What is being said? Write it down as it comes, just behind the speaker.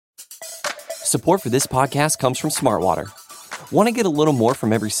Support for this podcast comes from Smartwater. Want to get a little more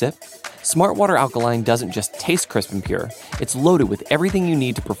from every sip? Smartwater Alkaline doesn't just taste crisp and pure, it's loaded with everything you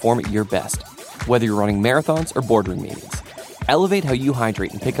need to perform at your best, whether you're running marathons or boardroom meetings. Elevate how you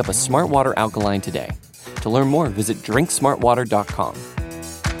hydrate and pick up a Smartwater Alkaline today. To learn more, visit drinksmartwater.com.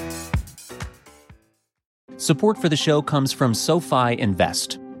 Support for the show comes from SoFi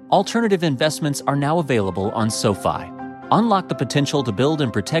Invest. Alternative investments are now available on SoFi. Unlock the potential to build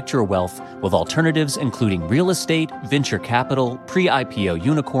and protect your wealth with alternatives including real estate, venture capital, pre-IPO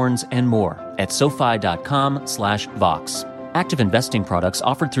unicorns, and more at SoFi.com/Vox. Active investing products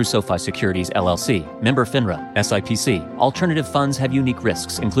offered through SoFi Securities LLC, member FINRA, SIPC. Alternative funds have unique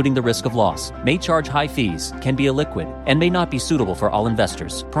risks, including the risk of loss, may charge high fees, can be illiquid, and may not be suitable for all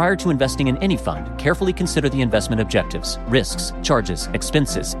investors. Prior to investing in any fund, carefully consider the investment objectives, risks, charges,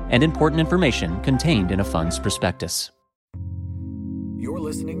 expenses, and important information contained in a fund's prospectus. You're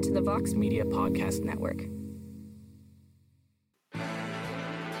listening to the Vox Media Podcast Network.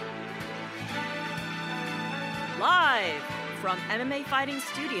 Live from MMA Fighting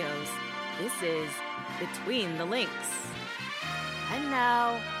Studios, this is Between the Links. And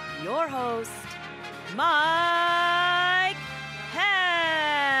now, your host, Mike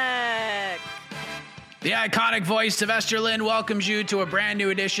Heck. The iconic voice, Sylvester Lynn, welcomes you to a brand new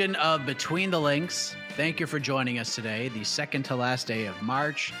edition of Between the Links. Thank you for joining us today, the second to last day of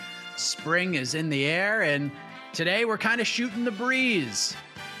March. Spring is in the air, and today we're kind of shooting the breeze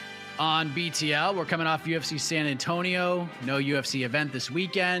on BTL. We're coming off UFC San Antonio. No UFC event this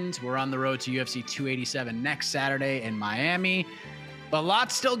weekend. We're on the road to UFC 287 next Saturday in Miami. But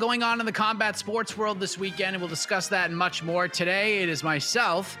lots still going on in the combat sports world this weekend, and we'll discuss that and much more. Today, it is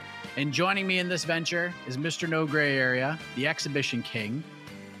myself, and joining me in this venture is Mr. No Gray Area, the Exhibition King,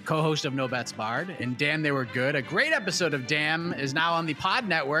 co-host of No Bets Barred, and Damn They Were Good. A great episode of Damn is now on the Pod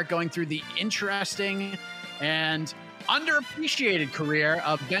Network, going through the interesting and underappreciated career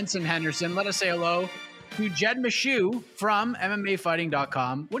of Benson Henderson. Let us say hello to Jed Meshew from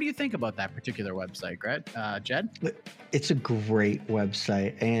MMAfighting.com. What do you think about that particular website, Jed? It's a great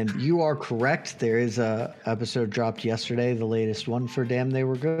website, and you are correct. There is a episode dropped yesterday, the latest one for Damn They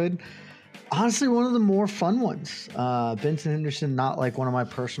Were Good. Honestly, one of the more fun ones. Benson Henderson, not like one of my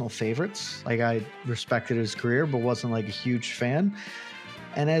personal favorites. Like, I respected his career, but wasn't like a huge fan.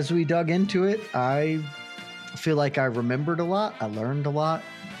 And as we dug into it, I feel like I remembered a lot. I learned a lot.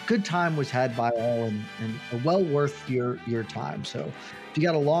 Good time was had by all, and well worth your time. So if you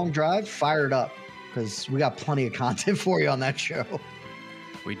got a long drive, fire it up, because we got plenty of content for you on that show.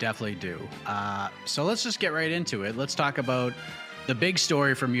 We definitely do. So let's just get right into it. Let's talk about the big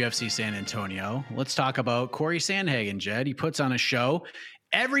story from UFC San Antonio. Let's talk about Corey Sandhagen, Jed. He puts on a show.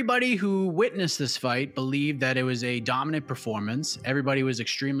 Everybody who witnessed this fight believed that it was a dominant performance. Everybody was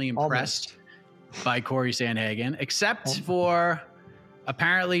extremely impressed by Corey Sandhagen, except for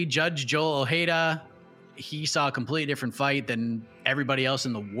apparently Judge Joel Ojeda. He saw a completely different fight than everybody else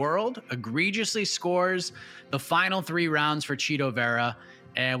in the world. Egregiously scores the final 3 rounds for Chito Vera.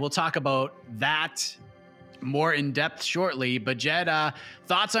 And we'll talk about that more in depth shortly. But Jed,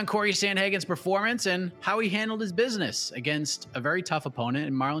 thoughts on Corey Sandhagen's performance and how he handled his business against a very tough opponent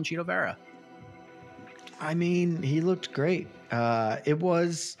in Marlon Chito Vera? I mean, he looked great. I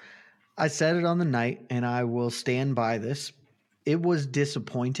said it on the night, and I will stand by this. It was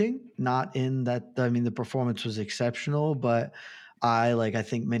disappointing, not in that, I mean, the performance was exceptional, but I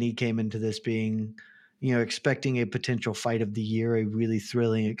think many came into this being, expecting a potential fight of the year, a really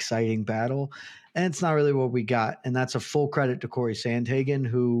thrilling, exciting battle. And it's not really what we got. And that's a full credit to Corey Sandhagen,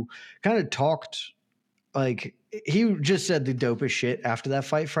 who kind of talked like he just said the dopest shit after that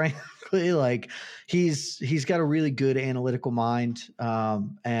fight, frankly. Like he's got a really good analytical mind.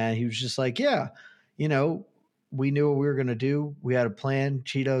 And he was just like, yeah, we knew what we were going to do. We had a plan.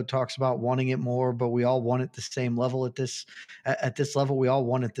 Chito talks about wanting it more, but we all want it the same level at this level. We all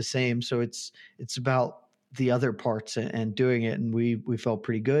want it the same. So it's about the other parts and doing it. And we felt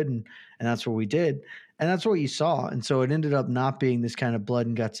pretty good. And that's what we did. And that's what you saw. And so it ended up not being this kind of blood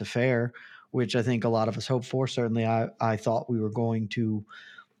and guts affair, which I think a lot of us hoped for. Certainly I thought we were going to,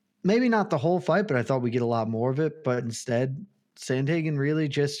 maybe not the whole fight, but I thought we'd get a lot more of it. But instead, Sandhagen really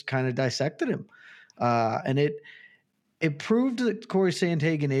just kind of dissected him. And it proved that Corey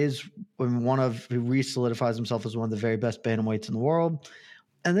Sandhagen is he re-solidifies himself as one of the very best bantamweights in the world.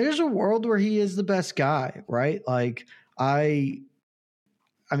 And there's a world where he is the best guy, right? Like I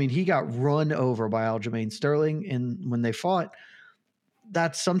mean, he got run over by Aljamain Sterling when they fought.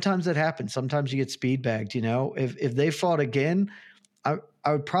 Sometimes that happens. Sometimes you get speed bagged, If they fought again, I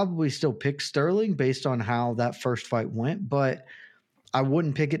would probably still pick Sterling based on how that first fight went, but I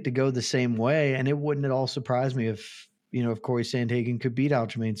wouldn't pick it to go the same way, and it wouldn't at all surprise me if Corey Sandhagen could beat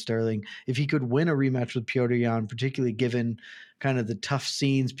Aljamain Sterling, if he could win a rematch with Petr Yan, particularly given kind of the tough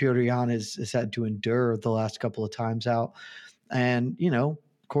scenes Petr Yan has had to endure the last couple of times out. And,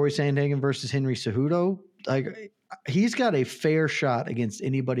 Corey Sandhagen versus Henry Cejudo, like, he's got a fair shot against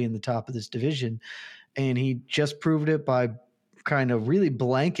anybody in the top of this division. And he just proved it by kind of really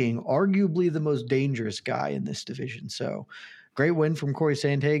blanking arguably the most dangerous guy in this division. So great win from Corey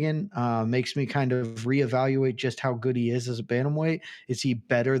Sandhagen. Makes me kind of reevaluate just how good he is as a bantamweight. Is he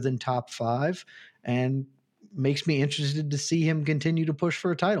better than top 5? And makes me interested to see him continue to push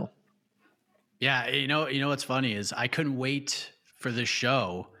for a title. Yeah, you know what's funny is I couldn't wait for this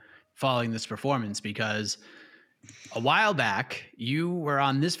show following this performance, because a while back you were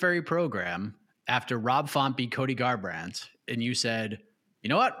on this very program after Rob Font beat Cody Garbrandt, and you said, you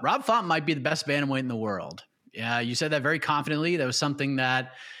know what, Rob Font might be the best bantamweight in the world. Yeah, you said that very confidently. That was something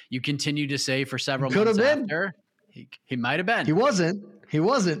that you continued to say for several months after. He might have been. He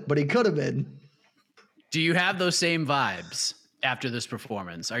wasn't, but he could have been. Do you have those same vibes after this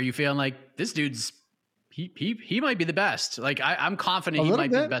performance? Are you feeling like this dude's he might be the best? Like I'm confident he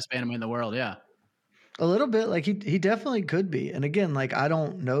might be the best bantamweight in the world. Yeah, a little bit. Like he definitely could be. And again, like I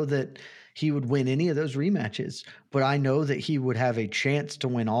don't know that he would win any of those rematches, but I know that he would have a chance to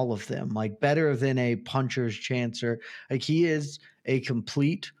win all of them, like better than a puncher's chance. Or like he is a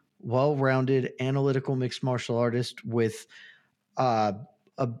complete, well-rounded, analytical mixed martial artist with a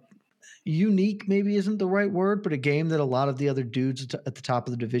unique, maybe isn't the right word, but a game that a lot of the other dudes at the top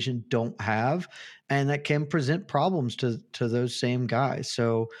of the division don't have, and that can present problems to those same guys.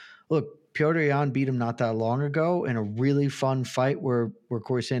 So look, Petr Yan beat him not that long ago in a really fun fight where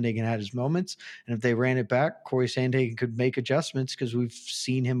Corey Sandhagen had his moments. And if they ran it back, Corey Sandhagen could make adjustments because we've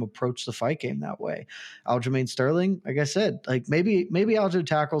seen him approach the fight game that way. Aljamain Sterling, like I said, like maybe Aljo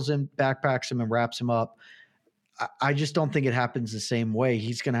tackles him, backpacks him, and wraps him up. I just don't think it happens the same way.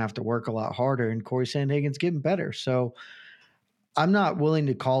 He's going to have to work a lot harder, and Corey Sandhagen's getting better. So I'm not willing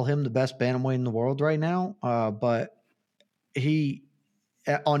to call him the best bantamweight in the world right now, but he –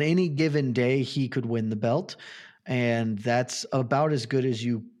 on any given day, he could win the belt, and that's about as good as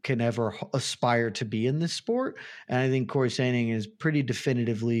you can ever aspire to be in this sport. And I think Corey Sandhagen is pretty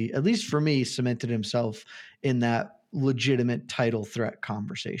definitively, at least for me, cemented himself in that legitimate title threat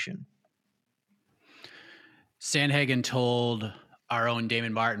conversation. Sandhagen told our own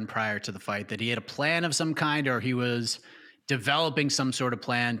Damon Martin prior to the fight that he had a plan of some kind, or he was developing some sort of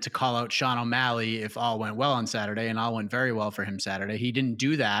plan to call out Sean O'Malley if all went well on Saturday, and all went very well for him Saturday. He didn't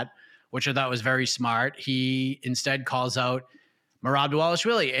do that, which I thought was very smart. He instead calls out Merab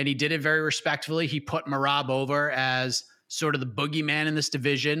Dvalishvili, and he did it very respectfully. He put Merab over as sort of the boogeyman in this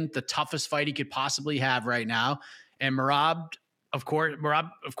division, the toughest fight he could possibly have right now. And Merab, of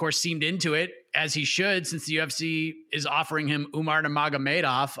course, seemed into it, as he should, since the UFC is offering him Umar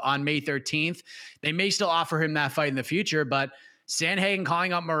Nurmagomedov on May 13th. They may still offer him that fight in the future, but Sandhagen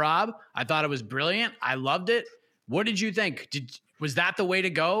calling up Merab, I thought it was brilliant. I loved it. What did you think? Was that the way to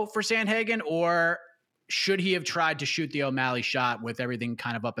go for Sandhagen, or should he have tried to shoot the O'Malley shot with everything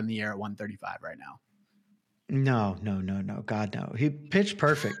kind of up in the air at 135 right now? No. God, no. He pitched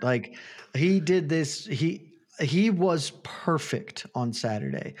perfect. Like he did this. He was perfect on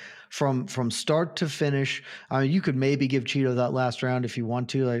Saturday from start to finish. I mean, you could maybe give Cheeto that last round if you want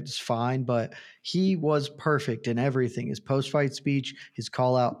to, like, it's fine, but he was perfect in everything. His post-fight speech, his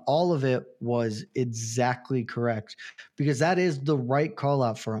call out, all of it was exactly correct, because that is the right call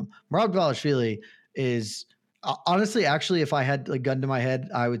out for him. Merab Dvalishvili is honestly, actually, if I had a gun to my head,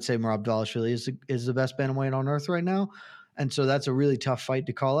 I would say Merab Dvalishvili is the best bantamweight on earth right now. And so that's a really tough fight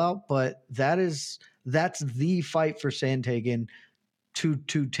to call out, but that's the fight for Sandhagen to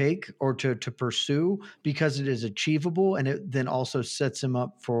take or to pursue, because it is achievable, and it then also sets him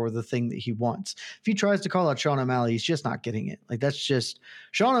up for the thing that he wants. If he tries to call out Sean O'Malley, he's just not getting it. Like, that's just,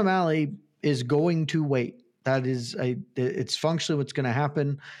 Sean O'Malley is going to wait. That is it's functionally what's going to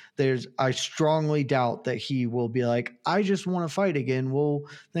happen. I strongly doubt that he will be like, I just want to fight again.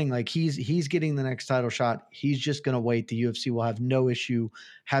 Like he's getting the next title shot. He's just going to wait. The UFC will have no issue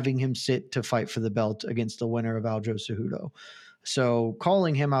having him sit to fight for the belt against the winner of Aljo Cejudo. So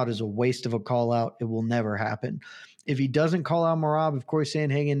calling him out is a waste of a call out. It will never happen. If he doesn't call out Merab, if Corey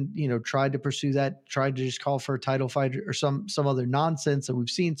Sandhagen, tried to pursue that, tried to just call for a title fight or some other nonsense that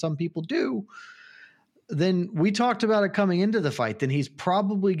we've seen some people do, then we talked about it coming into the fight. Then he's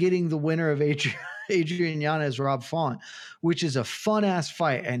probably getting the winner of Adrian Yanez, Rob Font, which is a fun ass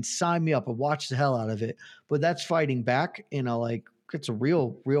fight, and sign me up and watch the hell out of it. But that's fighting back in a it's a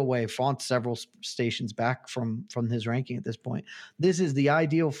real way. Font's several stations back from his ranking at this point. This is the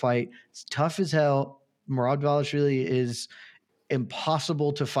ideal fight. It's tough as hell. Maradvalishvili is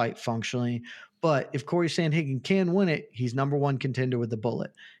impossible to fight functionally. But if Corey Sandhagen can win it, he's number one contender with the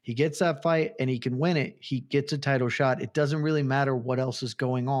bullet. He gets that fight and he can win it. He gets a title shot. It doesn't really matter what else is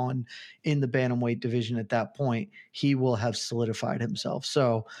going on in the bantamweight division at that point. He will have solidified himself.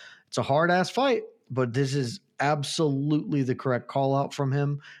 So it's a hard-ass fight, but this is absolutely the correct call out from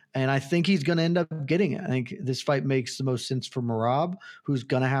him. And I think he's going to end up getting it. I think this fight makes the most sense for Merab, who's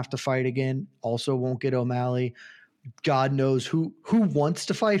going to have to fight again. Also won't get O'Malley. God knows who wants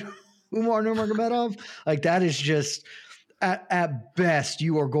to fight Umar Nurmagomedov. Like, that is just at best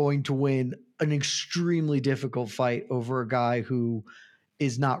you are going to win an extremely difficult fight over a guy who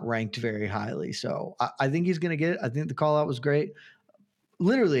is not ranked very highly. So I think he's going to get it. I think the call out was great.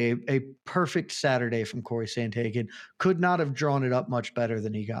 Literally a perfect Saturday from Corey Sandhagen. Could not have drawn it up much better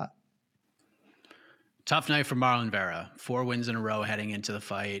than he got. Tough night for Marlon Vera. 4 wins in a row heading into the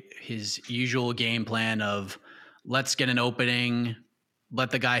fight. His usual game plan of let's get an opening,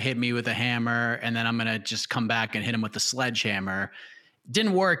 let the guy hit me with a hammer, and then I'm going to just come back and hit him with the sledgehammer.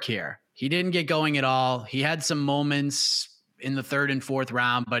 Didn't work here. He didn't get going at all. He had some moments in the 3rd and 4th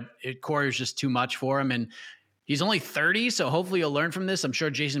round, but Corey was just too much for him. And he's only 30, so hopefully he'll learn from this. I'm sure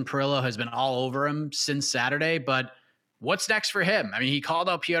Jason Perillo has been all over him since Saturday, but what's next for him? I mean, he called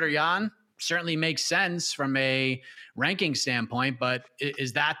out Petr Yan. Certainly makes sense from a ranking standpoint, but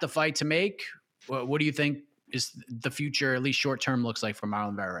is that the fight to make? What do you think is the future, at least short term, looks like for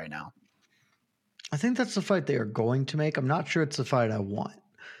Marlon Vera right now? I think that's the fight they are going to make. I'm not sure it's the fight I want.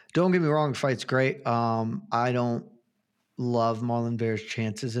 Don't get me wrong, the fight's great. I don't love Marlon Vera's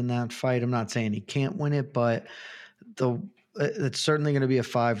chances in that fight. I'm not saying he can't win it, but it's certainly going to be a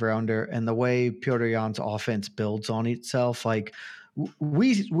 5-rounder. And the way Petr Yan's offense builds on itself, like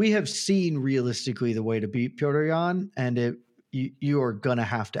we have seen realistically the way to beat Petr Yan, and you are going to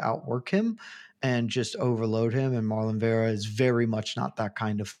have to outwork him and just overload him. And Marlon Vera is very much not that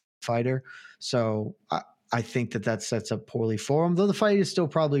kind of fighter. So I think that sets up poorly for him, though the fight is still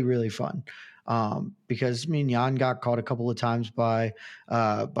probably really fun. Because Yan got caught a couple of times by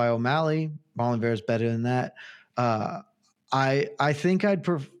O'Malley. Marlon Vera is better than that. I think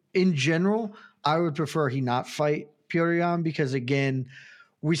in general, I would prefer he not fight Petr Yan, because again,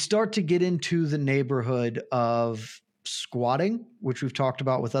 we start to get into the neighborhood of squatting, which we've talked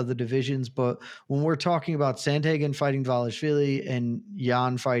about with other divisions. But when we're talking about Sandhagen fighting Dvalishvili and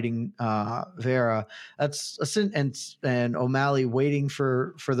Yan fighting Vera, and O'Malley waiting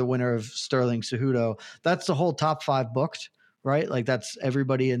for the winner of Sterling Cejudo, that's the whole top 5 booked, right? Like, that's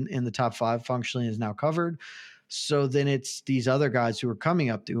everybody in the top 5 functionally is now covered. So then it's these other guys who are coming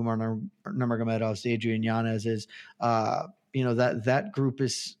up, the Umar Nurmagomedovs, the Adrian Yanez's, that group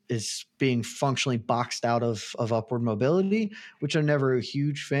is being functionally boxed out of upward mobility, which I'm never a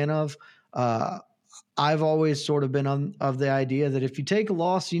huge fan of. I've always sort of been of the idea that if you take a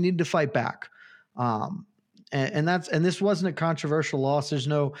loss, you need to fight back. And this wasn't a controversial loss.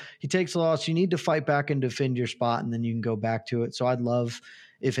 He takes a loss, you need to fight back and defend your spot, and then you can go back to it. So I'd love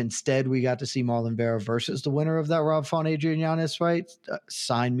if instead we got to see Marlon Vera versus the winner of that Rob Font Adrian Yanez fight.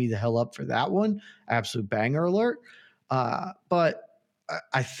 Sign me the hell up for that one. Absolute banger alert. But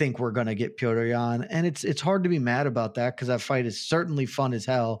I think we're going to get Petr Yan, and it's hard to be mad about that, because that fight is certainly fun as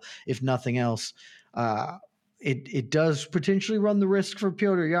hell. If nothing else, it does potentially run the risk for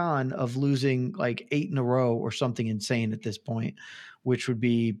Petr Yan of losing like 8 in a row or something insane at this point, which would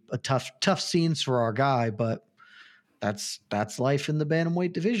be a tough scenes for our guy. But that's life in the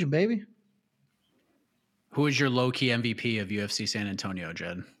bantamweight division, baby. Who is your low-key MVP of UFC San Antonio,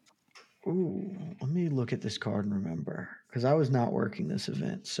 Jed? Ooh, let me look at this card and remember, because I was not working this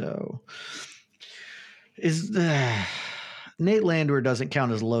event. So Nate Landwehr doesn't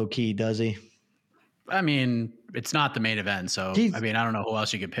count as low key, does he? I mean, it's not the main event, so I don't know who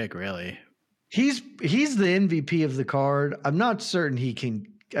else you could pick, really. He's the MVP of the card. I'm not certain he can.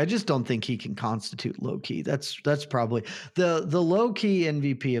 I just don't think he can constitute low key. That's probably the low key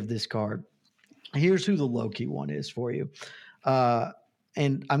MVP of this card. Here's who the low key one is for you.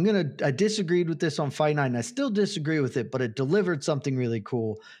 And I disagreed with this on Fight Night, and I still disagree with it, but it delivered something really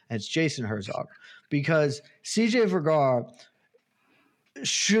cool. And it's Jason Herzog, because CJ Vergara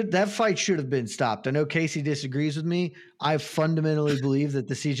that fight should have been stopped. I know Casey disagrees with me. I fundamentally believe that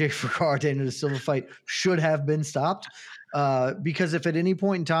the CJ Vergara Daniel Silva fight should have been stopped. Because if at any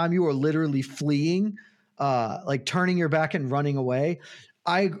point in time you are literally fleeing, like turning your back and running away,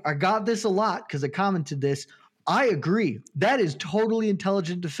 I got this a lot because I commented this. I agree. That is totally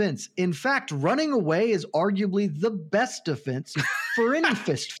intelligent defense. In fact, running away is arguably the best defense for any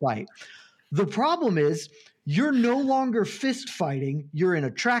fist fight. The problem is you're no longer fist fighting, you're in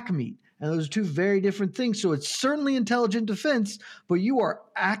a track meet. And those are two very different things. So it's certainly intelligent defense, but you are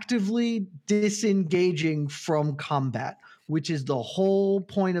actively disengaging from combat, which is the whole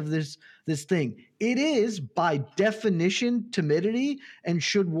point of this thing. It is by definition timidity and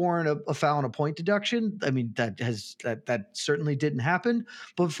should warrant a foul and a point deduction. I mean, that certainly didn't happen.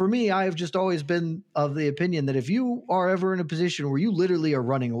 But for me, I have just always been of the opinion that if you are ever in a position where you literally are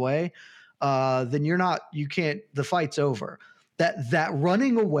running away, then the fight's over. That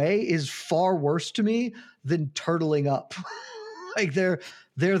running away is far worse to me than turtling up. Like they're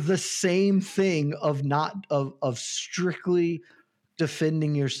the same thing of strictly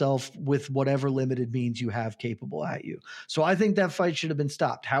defending yourself with whatever limited means you have capable at you. So I think that fight should have been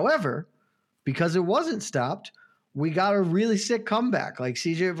stopped. However, because it wasn't stopped, we got a really sick comeback. Like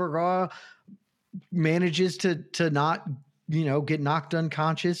CJ Vergara manages to not get knocked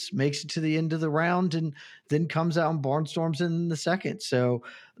unconscious, makes it to the end of the round, and then comes out and barnstorms in the second. So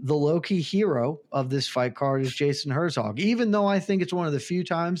the low-key hero of this fight card is Jason Herzog, even though I think it's one of the few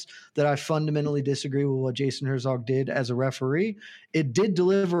times that I fundamentally disagree with what Jason Herzog did as a referee. It did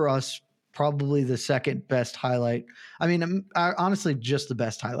deliver us probably the second best highlight. I mean, honestly, just the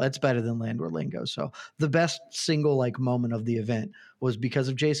best highlight. It's better than Landor Lingo. So the best single moment of the event was because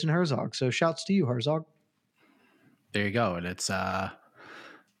of Jason Herzog. So shouts to you, Herzog. There you go. And it's not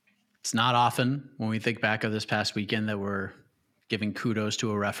often when we think back of this past weekend that we're giving kudos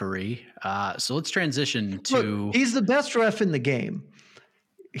to a referee. So let's transition to... Look, he's the best ref in the game.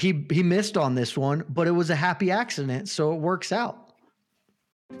 He missed on this one, but it was a happy accident, so it works out.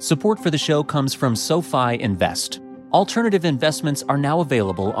 Support for the show comes from SoFi Invest. Alternative investments are now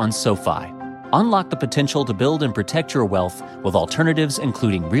available on SoFi. Unlock the potential to build and protect your wealth with alternatives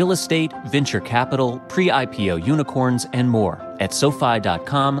including real estate, venture capital, pre-IPO unicorns, and more at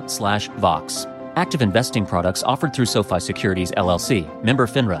SoFi.com/Vox. Active investing products offered through SoFi Securities LLC, member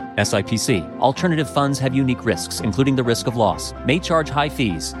FINRA, SIPC. Alternative funds have unique risks, including the risk of loss, may charge high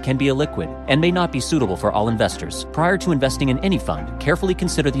fees, can be illiquid, and may not be suitable for all investors. Prior to investing in any fund, carefully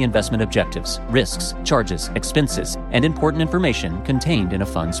consider the investment objectives, risks, charges, expenses, and important information contained in a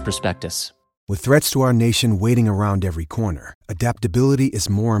fund's prospectus. With threats to our nation waiting around every corner, adaptability is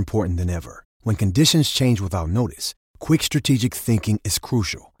more important than ever. When conditions change without notice, quick strategic thinking is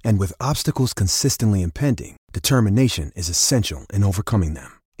crucial. And with obstacles consistently impending, determination is essential in overcoming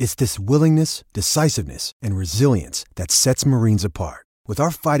them. It's this willingness, decisiveness, and resilience that sets Marines apart. With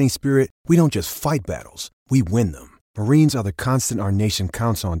our fighting spirit, we don't just fight battles, we win them. Marines are the constant our nation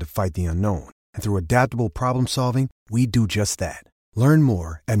counts on to fight the unknown. And through adaptable problem solving, we do just that. Learn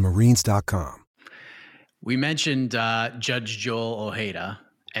more at Marines.com. We mentioned Judge Joel Ojeda,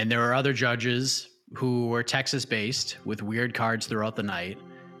 and there are other judges who were Texas-based with weird cards throughout the night.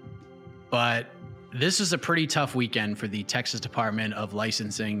 But this is a pretty tough weekend for the Texas Department of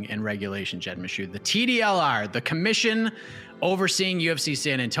Licensing and Regulation, Jed Meshew. The TDLR, the commission overseeing UFC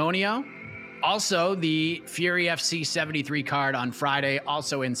San Antonio. Also, the Fury FC 73 card on Friday,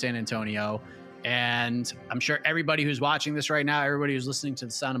 also in San Antonio. And I'm sure everybody who's watching this right now, everybody who's listening to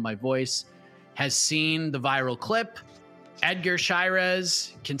the sound of my voice, has seen the viral clip. Edgar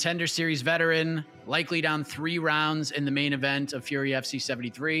Chairez, Contender Series veteran, likely down 3 rounds in the main event of Fury FC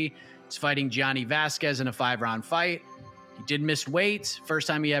 73. He's fighting Gianni Vasquez in a 5-round fight. He did miss weight, first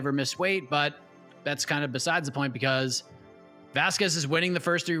time he ever missed weight, but that's kind of besides the point because Vasquez is winning the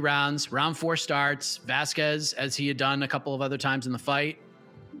first 3 rounds. Round 4 starts. Vasquez, as he had done a couple of other times in the fight,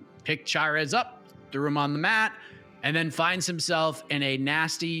 picked Chairez up, threw him on the mat, and then finds himself in a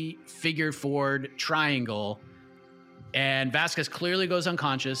nasty figure forward triangle. And Vasquez clearly goes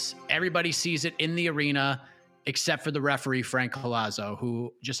unconscious. Everybody sees it in the arena, except for the referee, Frank Collazo,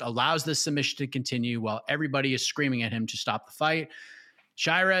 who just allows this submission to continue while everybody is screaming at him to stop the fight.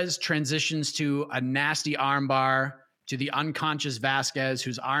 Chairez transitions to a nasty armbar to the unconscious Vasquez,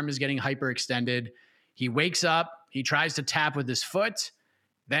 whose arm is getting hyperextended. He wakes up. He tries to tap with his foot.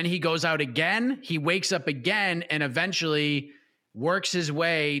 Then he goes out again. He wakes up again and eventually works his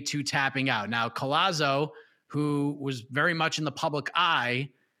way to tapping out. Now, Collazo, who was very much in the public eye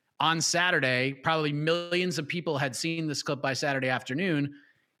on Saturday, probably millions of people had seen this clip by Saturday afternoon.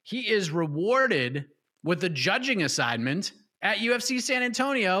 He is rewarded with a judging assignment at UFC San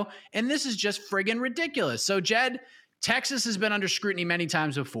Antonio, and this is just friggin' ridiculous. So, Jed, Texas has been under scrutiny many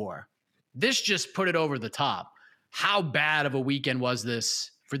times before. This just put it over the top. How bad of a weekend was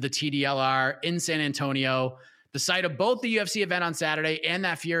this for the TDLR in San Antonio, the site of both the UFC event on Saturday and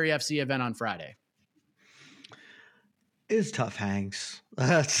that Fury FC event on Friday? It's tough, Hanks.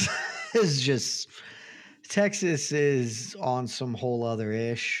 That's is just Texas is on some whole other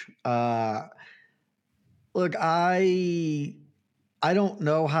ish. Look, I don't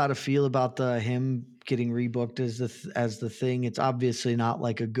know how to feel about the him getting rebooked as the thing. It's obviously not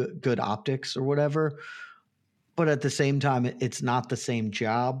like a good optics or whatever, but at the same time, it's not the same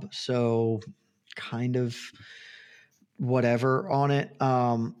job. So kind of whatever on it.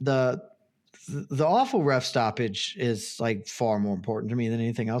 The awful ref stoppage is like far more important to me than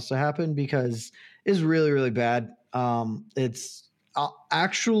anything else that happened because it's really, really bad. It's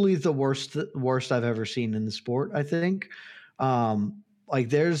actually the worst I've ever seen in the sport, I think. Like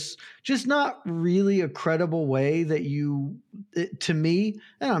there's just not really a credible way that to me,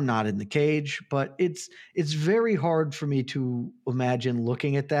 and I'm not in the cage, but it's very hard for me to imagine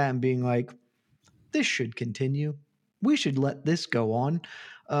looking at that and being like, this should continue. We should let this go on.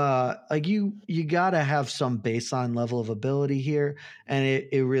 Like you got to have some baseline level of ability here, and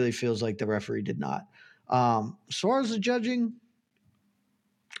it really feels like the referee did not. As far as the judging,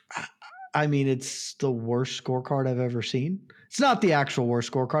 I mean, it's the worst scorecard I've ever seen. It's not the actual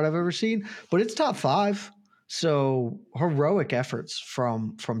worst scorecard I've ever seen, but it's top 5. So heroic efforts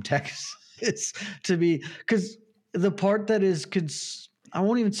from Texas to be, because the part that is I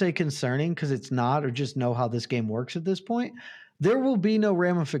won't even say concerning because it's not, or just know how this game works at this point. There will be no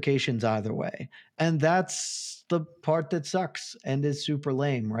ramifications either way. And that's the part that sucks and is super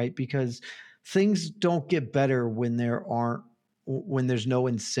lame, right? Because things don't get better when there's no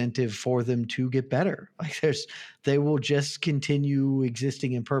incentive for them to get better. Like they will just continue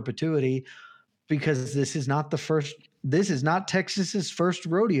existing in perpetuity because this is not Texas's first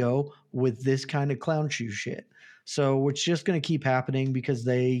rodeo with this kind of clown shoe shit. So it's just going to keep happening because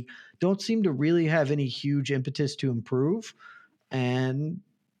they don't seem to really have any huge impetus to improve. And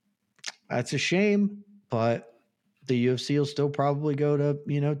that's a shame, but the UFC will still probably go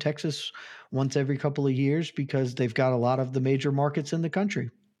to, Texas once every couple of years because they've got a lot of the major markets in the country.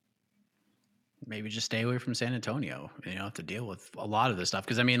 Maybe just stay away from San Antonio, to deal with a lot of this stuff.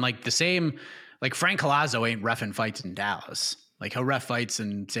 Because, I mean, like the same, like Frank Collazo ain't reffing fights in Dallas. Like he'll ref fights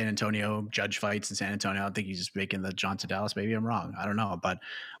in San Antonio, judge fights in San Antonio. I don't think he's just making the jaunt to Dallas. Maybe I'm wrong. I don't know. But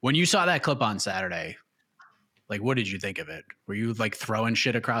when you saw that clip on Saturday, like, what did you think of it? Were you like throwing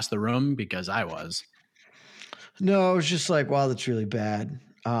shit across the room? Because I was. No, it was just like, wow, that's really bad.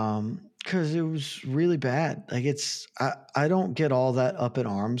 Because it was really bad. Like I don't get all that up in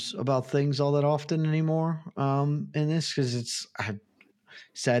arms about things all that often anymore. In this, because I'm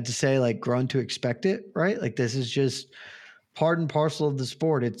sad to say, like grown to expect it, right? Like this is just part and parcel of the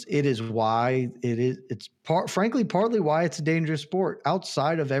sport. It's partly why it's a dangerous sport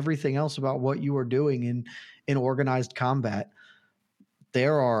outside of everything else about what you are doing in organized combat.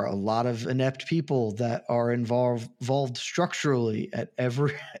 There are a lot of inept people that are involved structurally at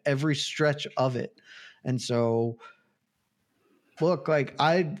every stretch of it. And so look, like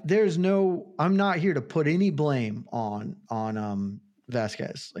I'm not here to put any blame on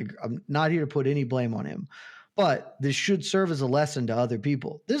Vasquez. Like I'm not here to put any blame on him, but this should serve as a lesson to other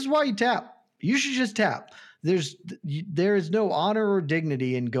people. This is why you tap. You should just tap. There is no honor or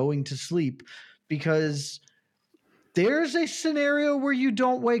dignity in going to sleep because there's a scenario where you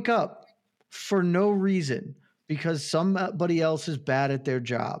don't wake up for no reason because somebody else is bad at their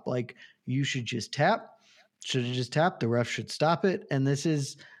job. Like you should just tap. Should have just tapped. The ref should stop it. And this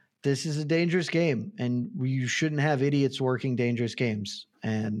is a dangerous game, and you shouldn't have idiots working dangerous games.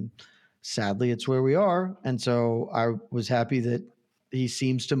 And sadly, it's where we are. And so I was happy that he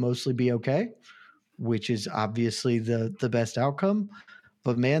seems to mostly be okay, which is obviously the best outcome.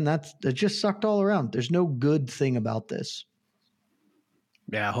 But man, that just sucked all around. There's no good thing about this.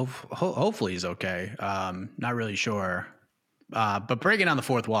 Yeah, hopefully he's okay. Not really sure. But breaking down the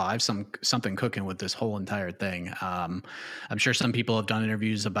fourth wall, I have something cooking with this whole entire thing. I'm sure some people have done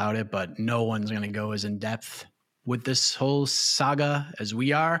interviews about it, but no one's going to go as in depth with this whole saga as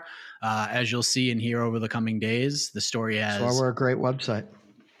we are. As you'll see and hear over the coming days, the story has... That's why we're a great website.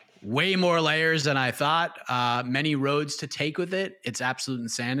 Way more layers than I thought. Many roads to take with it. It's absolute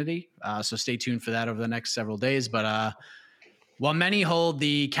insanity. So stay tuned for that over the next several days. But while many hold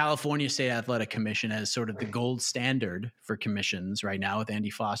the California State Athletic Commission as sort of the gold standard for commissions right now with Andy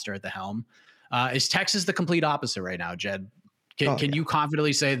Foster at the helm, is Texas the complete opposite right now, Jed? Can you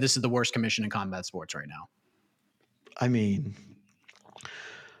confidently say this is the worst commission in combat sports right now? I mean,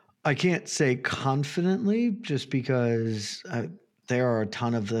 I can't say confidently just because there are a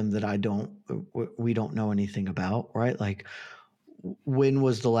ton of them that we don't know anything about, right? Like when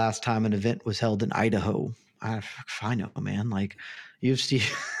was the last time an event was held in Idaho? I know, man. Like UFC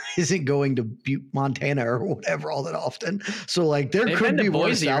isn't going to Butte, Montana or whatever all that often. So like there could be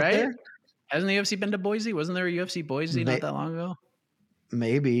Boise, worse out right? there. Hasn't the UFC been to Boise? Wasn't there a UFC Boise not that long ago?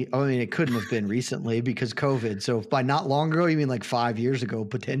 Maybe. I mean, it couldn't have been recently because COVID. So by not long ago, you mean like 5 years ago,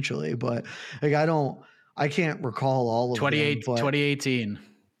 potentially. But like, I can't recall all of them. But 2018.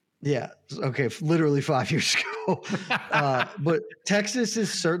 Yeah. Okay. Literally 5 years ago. But Texas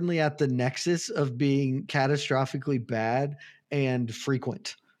is certainly at the nexus of being catastrophically bad and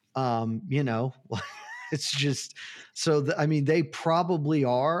frequent. It's just so, I mean, they probably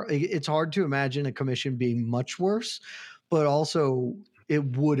are. It's hard to imagine a commission being much worse, but also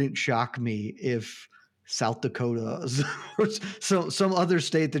it wouldn't shock me if South Dakota or some other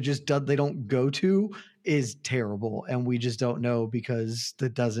state that just they don't go to is terrible. And we just don't know because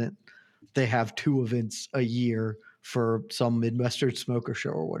they have 2 events a year for some Midwestern smoker show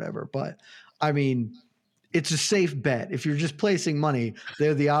or whatever. But I mean, it's a safe bet. If you're just placing money,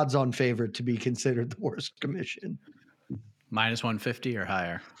 they're the odds on favorite to be considered the worst commission. Minus 150 or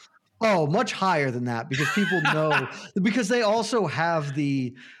higher? Oh, much higher than that because people know because they also have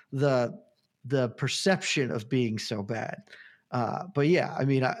the perception of being so bad. But yeah, I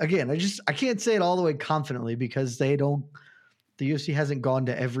mean, I can't say it all the way confidently because the UFC hasn't gone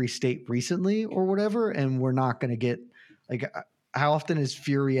to every state recently or whatever. And we're not going to get like, how often is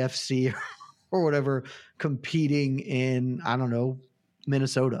Fury FC or whatever competing in, I don't know,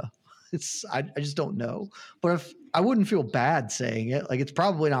 Minnesota? I just don't know. But if I wouldn't feel bad saying it, like it's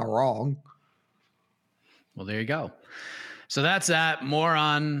probably not wrong. Well, there you go. So that's that. More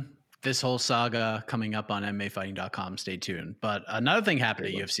on this whole saga coming up on MMAfighting.com. Stay tuned. But another thing happened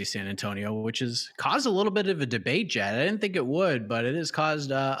at UFC San Antonio, which has caused a little bit of a debate, Jed. I didn't think it would, but it has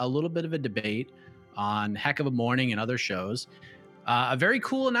caused a little bit of a debate on Heck of a Morning and other shows. A very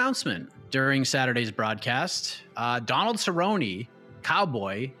cool announcement during Saturday's broadcast. Donald Cerrone,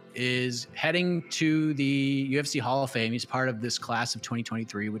 Cowboy, is heading to the UFC Hall of Fame. He's part of this class of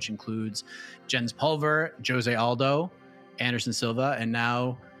 2023, which includes Jens Pulver, Jose Aldo, Anderson Silva, and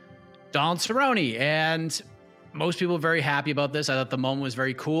now Donald Cerrone. And most people are very happy about this. I thought the moment was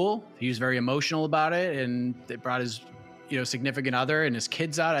very cool. He was very emotional about it, and they brought his significant other and his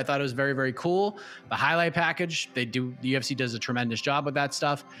kids out. I thought it was very, very cool. The highlight package, the UFC does a tremendous job with that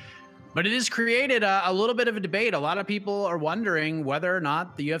stuff. But it has created a little bit of a debate. A lot of people are wondering whether or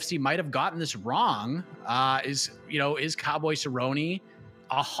not the UFC might have gotten this wrong. Is Cowboy Cerrone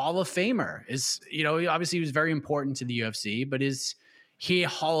a Hall of Famer? Obviously he was very important to the UFC, but is he a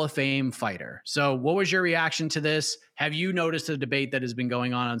Hall of Fame fighter? So what was your reaction to this? Have you noticed the debate that has been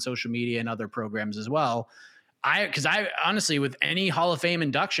going on social media and other programs as well? Because I honestly, with any Hall of Fame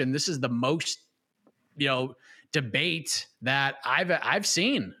induction, this is the most, debate that I've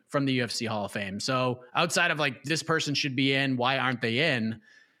seen from the UFC Hall of Fame. So outside of like, this person should be in, why aren't they in?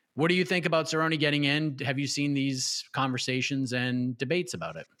 What do you think about Cerrone getting in? Have you seen these conversations and debates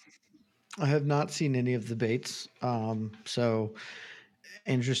about it? I have not seen any of the debates. So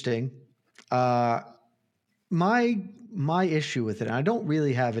interesting. My issue with it, and I don't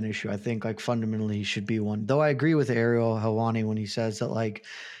really have an issue. I think like fundamentally he should be one, though I agree with Ariel Helwani when he says that like,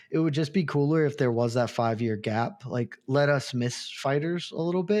 it would just be cooler if there was that 5-year gap. Like, let us miss fighters a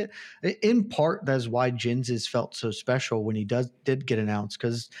little bit. In part, that's why Jins has felt so special when he did get announced,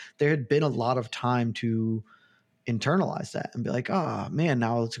 because there had been a lot of time to internalize that and be like, oh man,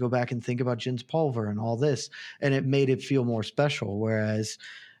 now let's go back and think about Jins Pulver and all this. And it made it feel more special. Whereas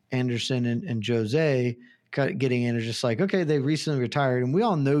Anderson and Jose getting in is just like, okay, they recently retired. And we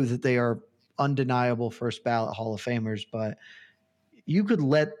all know that they are undeniable first ballot Hall of Famers, but you could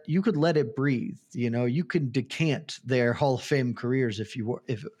let it breathe. You can decant their Hall of Fame careers if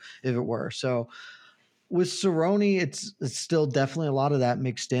it were. So with Cerrone, it's still definitely a lot of that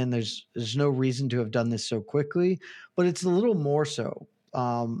mixed in. There's no reason to have done this so quickly, but it's a little more so.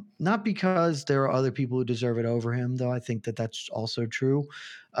 Not because there are other people who deserve it over him, though I think that that's also true.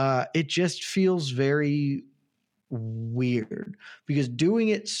 It just feels very weird because doing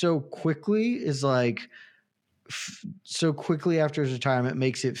it so quickly is like, so quickly after his retirement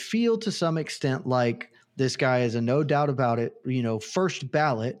makes it feel to some extent like this guy is a no doubt about it, first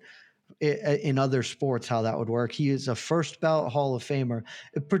ballot in other sports, how that would work. He is a first ballot Hall of Famer,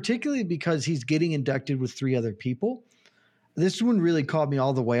 particularly because he's getting inducted with 3 other people. This one really caught me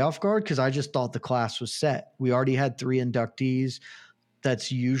all the way off guard because I just thought the class was set. We already had 3 inductees.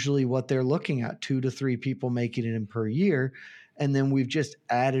 That's usually what they're looking at, 2 to 3 people making it in per year. And then we've just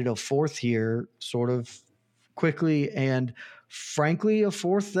added a 4th here sort of quickly, and frankly a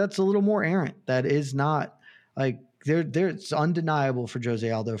 4th that's a little more errant, that is not like it's undeniable for Jose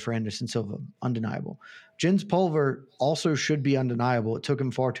Aldo, for Anderson Silva, undeniable. Jens Pulver also should be undeniable. It took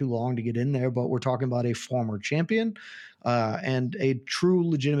him far too long to get in there, but we're talking about a former champion and a true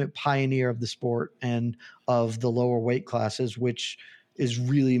legitimate pioneer of the sport and of the lower weight classes, which is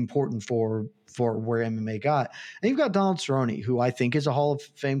really important for where MMA got. And you've got Donald Cerrone, who I think is a Hall of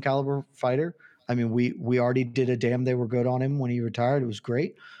Fame caliber fighter. I mean, we already did a damn they were good on him when he retired. It was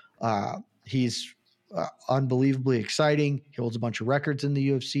great. He's unbelievably exciting. He holds a bunch of records in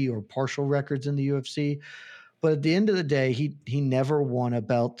the UFC or partial records in the UFC. But at the end of the day, he never won a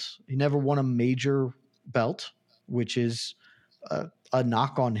belt. He never won a major belt, which is a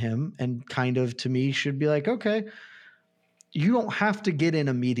knock on him, and kind of, to me, should be like, okay, you don't have to get in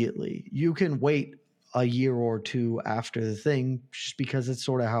immediately. You can wait a year or two after the thing, just because it's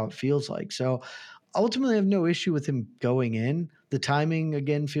sort of how it feels like. So ultimately, I have no issue with him going in. The timing,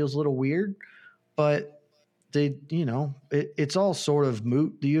 again, feels a little weird, but it's all sort of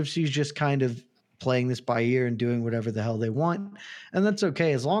moot. The UFC is just kind of playing this by ear and doing whatever the hell they want. And that's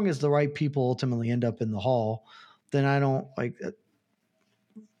okay. As long as the right people ultimately end up in the hall, then I don't like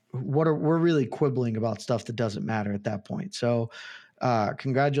we're really quibbling about stuff that doesn't matter at that point. So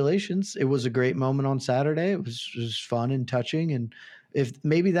congratulations. It was a great moment on Saturday. It was fun and touching. And if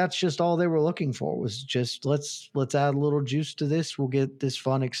maybe that's just all they were looking for, was just let's add a little juice to this. We'll get this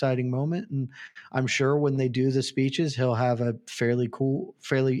fun, exciting moment. And I'm sure when they do the speeches, he'll have a fairly cool,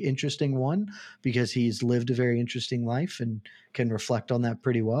 fairly interesting one, because he's lived a very interesting life and can reflect on that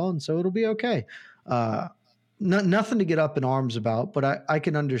pretty well. And so it'll be okay. Nothing to get up in arms about, but I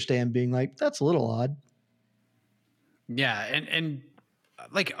can understand being like, that's a little odd. Yeah. And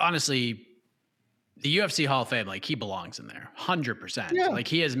like, honestly, the UFC Hall of Fame, like, he belongs in there 100%. Yeah. Like,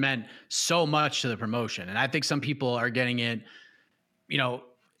 he has meant so much to the promotion. And I think some people are getting it,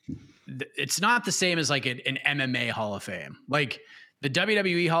 it's not the same as like an MMA Hall of Fame. Like, the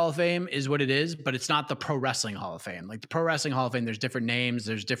WWE Hall of Fame is what it is, but it's not the Pro Wrestling Hall of Fame. Like, the Pro Wrestling Hall of Fame, there's different names,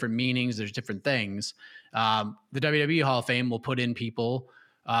 there's different meanings, there's different things. The WWE Hall of Fame will put in people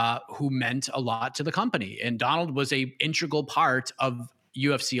who meant a lot to the company. And Donald was a integral part of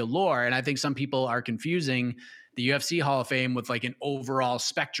UFC allure. And I think some people are confusing the UFC Hall of Fame with like an overall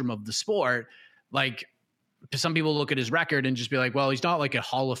spectrum of the sport. Like, some people look at his record and just be like, well, he's not like a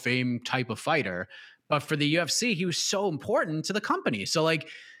Hall of Fame type of fighter. But for the UFC, he was so important to the company. So, like,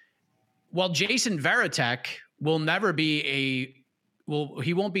 while Jason Veritek will never be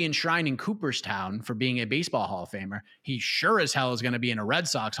he won't be enshrined in Cooperstown for being a baseball Hall of Famer, he sure as hell is going to be in a Red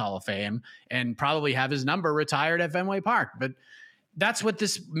Sox Hall of Fame and probably have his number retired at Fenway Park. But that's what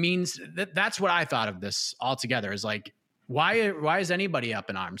this means. That's what I thought of this altogether, is like, why is anybody up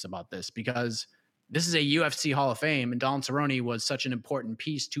in arms about this? Because this is a UFC Hall of Fame, and Donald Cerrone was such an important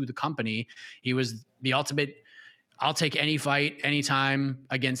piece to the company. He was the ultimate, I'll take any fight, anytime,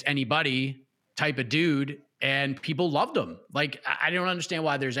 against anybody type of dude, and people loved him. Like, I don't understand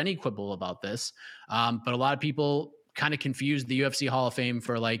why there's any quibble about this, but a lot of people kind of confuse the UFC Hall of Fame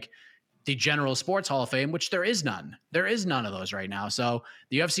for like the general sports Hall of Fame, which there is none. There is none of those right now. So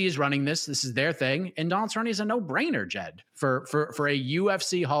the UFC is running this. This is their thing. And Donald Cerrone is a no-brainer, Jed, for a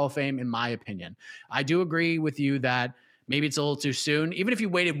UFC Hall of Fame, in my opinion. I do agree with you that maybe it's a little too soon. Even if you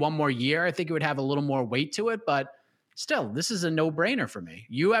waited one more year, I think it would have a little more weight to it. But still, this is a no-brainer for me.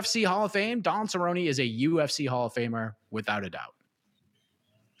 UFC Hall of Fame, Donald Cerrone is a UFC Hall of Famer without a doubt.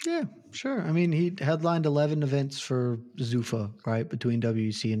 Yeah, sure. I mean, he headlined 11 events for Zuffa, right, between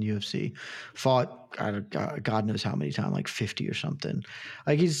WEC and UFC. Fought God knows how many times, like 50 or something.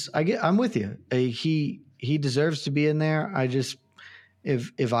 Like, I'm with you. He deserves to be in there. I just,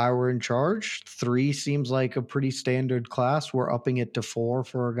 if I were in charge, 3 seems like a pretty standard class. We're upping it to 4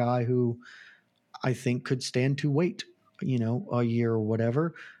 for a guy who I think could stand to wait, a year or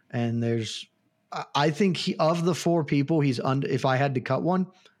whatever. And I think of the 4 people, if I had to cut one,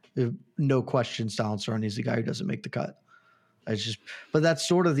 no question, Donald Cerrone is the guy who doesn't make the cut. But that's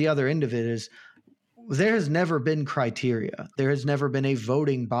sort of the other end of it, is there has never been criteria. There has never been a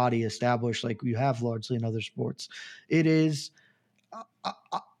voting body established like you have largely in other sports. It is,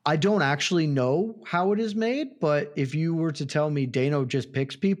 I don't actually know how it is made, but if you were to tell me Dano just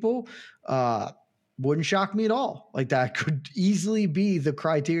picks people, wouldn't shock me at all. Like, that could easily be the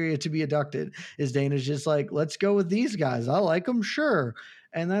criteria to be inducted, is Dana's just like, let's go with these guys. I like them. Sure.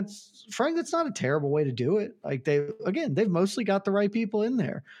 And that's not a terrible way to do it. Like, they've mostly got the right people in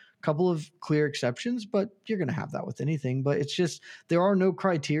there. A couple of clear exceptions, but you're going to have that with anything. But it's just, there are no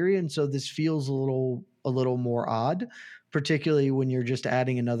criteria. And so this feels a little more odd, particularly when you're just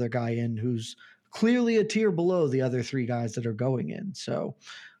adding another guy in who's clearly a tier below the other 3 guys that are going in. So,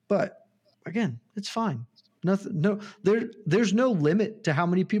 but again, it's fine. Nothing. No, there's no limit to how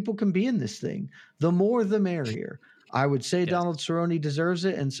many people can be in this thing. The more, the merrier. I would say Donald Cerrone deserves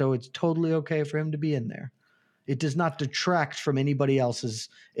it, and so it's totally okay for him to be in there. It does not detract from anybody else's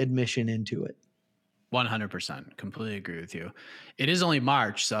admission into it. 100%. Completely agree with you. It is only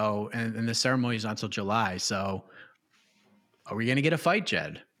March, so and the ceremony is not until July. So, are we going to get a fight,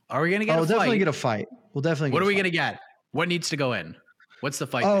 Jed? Are we going to get a fight? We'll definitely get a fight. We'll definitely. What are we going to get? What needs to go in? What's the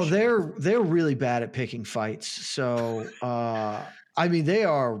fight? Oh, they're really bad at picking fights. So, I mean, they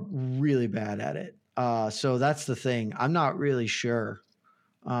are really bad at it. So that's the thing. I'm not really sure.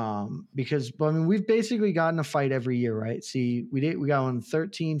 Because I mean, we've basically gotten a fight every year, right? See, we got one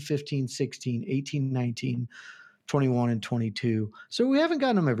 13, 15, 16, 18, 19, 21, and 22. So we haven't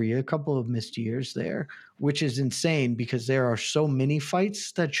gotten them every year. A couple of missed years there, which is insane because there are so many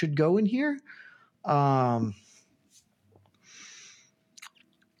fights that should go in here.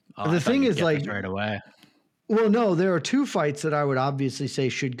 The thing is, like, right away. Well, no, there are two fights that I would obviously say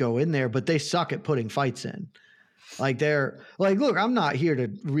should go in there, but they suck at putting fights in. Like, they're like, look, I'm not here to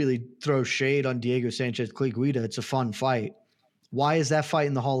really throw shade on Diego Sanchez Cliguida. It's a fun fight. Why is that fight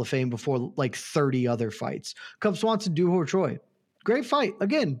in the Hall of Fame before like 30 other fights? Cub Swanson, Duhor Choi. Great fight.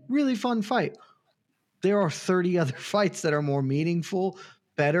 Again, really fun fight. There are 30 other fights that are more meaningful,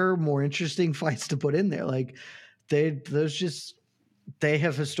 better, more interesting fights to put in there. Like, they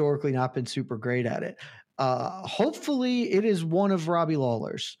have historically not been super great at it. Hopefully it is one of Robbie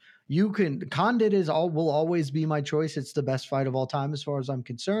Lawler's. Condit will always be my choice. It's the best fight of all time as far as I'm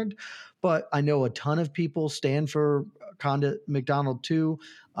concerned. But I know a ton of people stand for Condit McDonald too.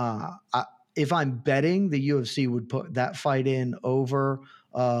 If I'm betting, the UFC would put that fight in over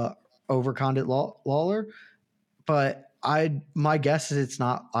Condit Lawler. But my guess is it's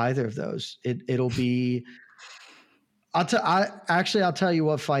not either of those. It'll be. I'll tell you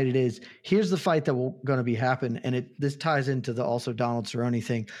what fight it is. Here's the fight that will going to be happen, and this ties into the also Donald Cerrone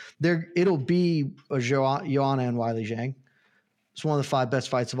thing. It'll be Joanna and Weili Zhang. It's one of the 5 best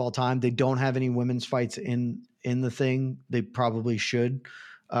fights of all time. They don't have any women's fights in the thing. They probably should.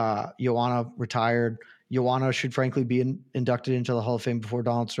 Joanna retired. Joanna should frankly be inducted into the Hall of Fame before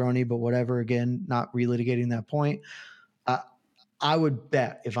Donald Cerrone, but whatever. Again, not relitigating that point. I would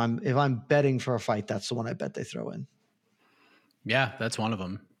bet if I'm betting for a fight, that's the one I bet they throw in. Yeah, that's one of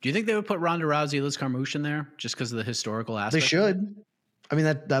them. Do you think they would put Ronda Rousey, Liz Carmouche there just because of the historical aspect? They should. I mean,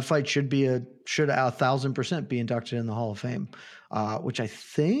 that fight should 1,000% be inducted in the Hall of Fame, which I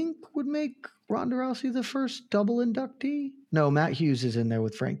think would make Ronda Rousey the first double inductee. No, Matt Hughes is in there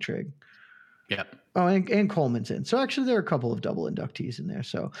with Frank Trigg. Yep. Oh, and Coleman's in. So actually, there are a couple of double inductees in there.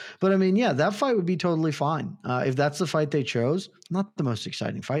 So, but I mean, yeah, that fight would be totally fine if that's the fight they chose. Not the most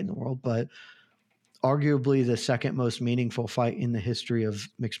exciting fight in the world, but arguably the second most meaningful fight in the history of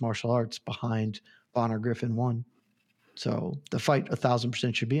mixed martial arts behind Bonner Griffin 1. So the fight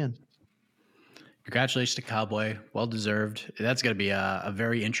 1,000% should be in. Congratulations to Cowboy. Well deserved. That's going to be a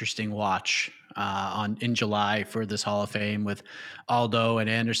very interesting watch in July for this Hall of Fame with Aldo and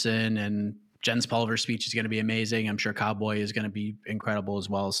Anderson, and Jens Pulver's speech is going to be amazing. I'm sure Cowboy is going to be incredible as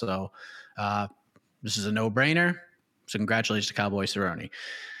well. So this is a no-brainer. So congratulations to Cowboy Cerrone.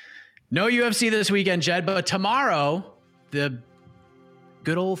 No UFC this weekend, Jed, but tomorrow, the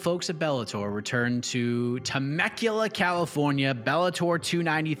good old folks at Bellator return to Temecula, California, Bellator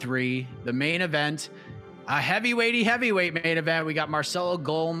 293, the main event, a heavyweight main event. We got Marcelo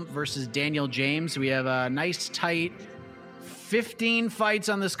Golm versus Daniel James. We have a nice, tight 15 fights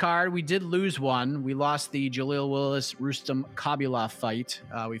on this card. We did lose one. We lost the Jaleel Willis-Rustam Kabulov fight.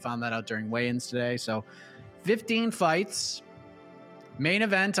 We found that out during weigh-ins today. So 15 fights. Main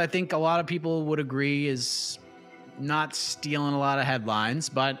event, I think a lot of people would agree, is not stealing a lot of headlines,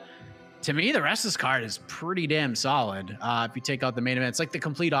 but to me, the rest of this card is pretty damn solid. If you take out the main event, it's like the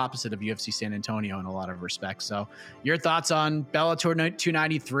complete opposite of UFC San Antonio in a lot of respects. So your thoughts on Bellator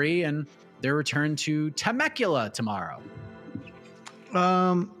 293 and their return to Temecula tomorrow?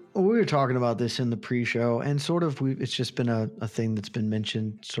 We were talking about this in the pre-show, and sort of it's just been a thing that's been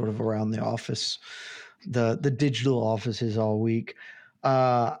mentioned sort of around the office, the digital offices all week.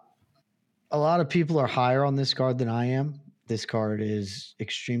 A lot of people are higher on this card than I am. This card is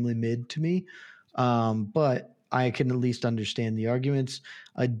extremely mid to me, but I can at least understand the arguments.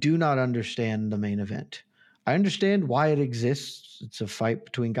 I do not understand the main event. I understand why it exists. It's a fight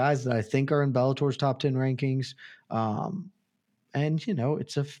between guys that I think are in Bellator's top 10 rankings. And you know,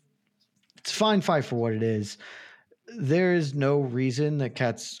 it's a fine fight for what it is. There is no reason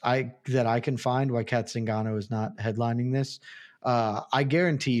that I can find why Kat Zingano is not headlining this. I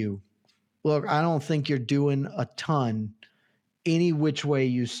guarantee you, look, I don't think you're doing a ton any which way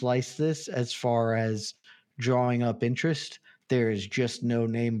you slice this as far as drawing up interest. There is just no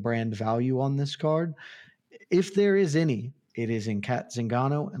name brand value on this card. If there is any, it is in Kat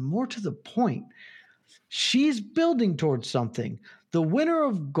Zingano. And more to the point, she's building towards something. The winner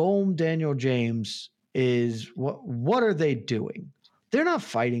of Golm Daniel James is what are they doing? They're not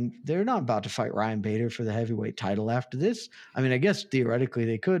fighting. They're not about to fight Ryan Bader for the heavyweight title after this. I mean, I guess theoretically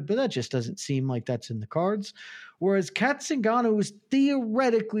they could, but that just doesn't seem like that's in the cards. Whereas Kat Zingano is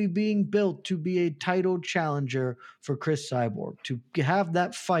theoretically being built to be a title challenger for Chris Cyborg, to have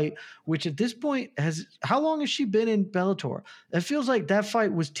that fight, which at this point how long has she been in Bellator? It feels like that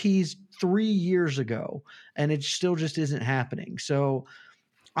fight was teased 3 years ago, and it still just isn't happening. So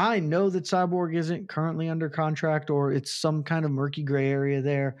I know that Cyborg isn't currently under contract, or it's some kind of murky gray area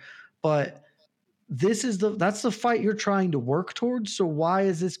there, but that's the fight you're trying to work towards. So why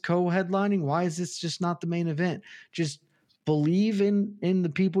is this co-headlining? Why is this just not the main event? Just believe in the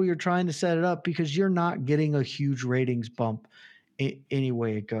people you're trying to set it up, because you're not getting a huge ratings bump any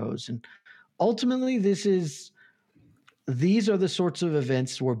way it goes. And ultimately, these are the sorts of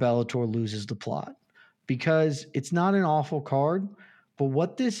events where Bellator loses the plot, because it's not an awful card, but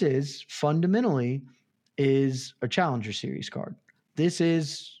what this is fundamentally is a Challenger Series card. This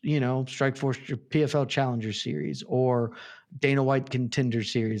is, Strikeforce PFL Challenger Series or Dana White Contender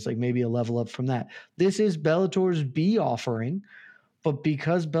Series, like maybe a level up from that. This is Bellator's B offering, but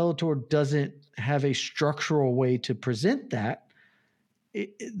because Bellator doesn't have a structural way to present that,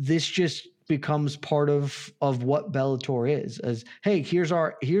 this just becomes part of what Bellator is. As, hey, here's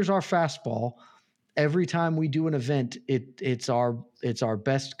our fastball. Every time we do an event, it's our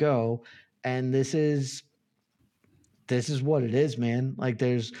best go, and this is what it is, man. Like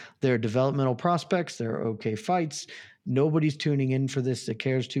there are developmental prospects, there are okay fights. Nobody's tuning in for this that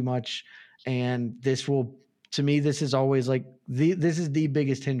cares too much, and this is always like this is the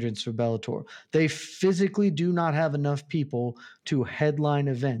biggest hindrance for Bellator. They physically do not have enough people to headline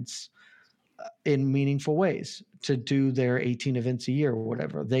events in meaningful ways, to do their 18 events a year or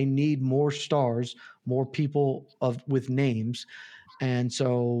whatever. They need more stars, more people with names. And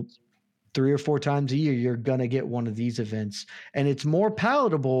so 3 or 4 times a year, you're going to get one of these events. And it's more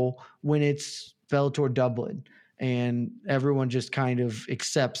palatable when it's Bellator Dublin and everyone just kind of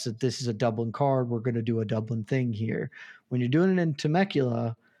accepts that this is a Dublin card. We're going to do a Dublin thing here. When you're doing it in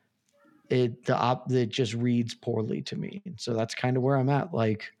Temecula, it just reads poorly to me. And so that's kind of where I'm at.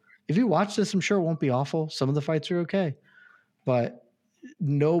 Like, if you watch this, I'm sure it won't be awful. Some of the fights are okay, but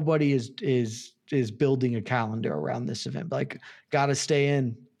nobody is building a calendar around this event. Like, got to stay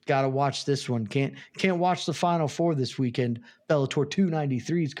in, got to watch this one. Can't watch the Final Four this weekend. Bellator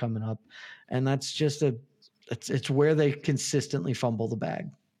 293 is coming up, and that's just it's where they consistently fumble the bag.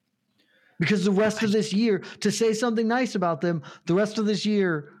 Because the rest of this year, to say something nice about them, the rest of this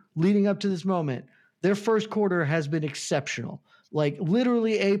year leading up to this moment, their first quarter has been exceptional. Like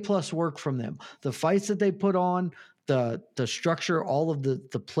literally A+ work from them. The fights that they put on, the structure, all of the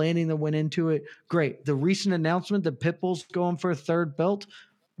planning that went into it, great. The recent announcement that Pitbull's going for a 3rd belt,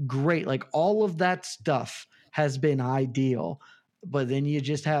 great. Like all of that stuff has been ideal. But then you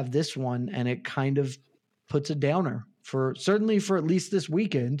just have this one, and it kind of puts a downer certainly for at least this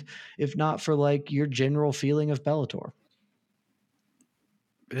weekend, if not for like your general feeling of Bellator.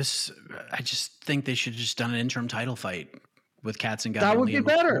 I just think they should have just done an interim title fight with Katz and Gunn. That would be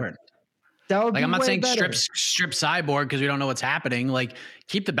better. That would be I'm not saying better. strip Cyborg because we don't know what's happening. Like,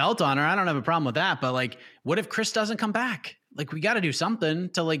 keep the belt on her. I don't have a problem with that. But like, what if Chris doesn't come back? Like, we got to do something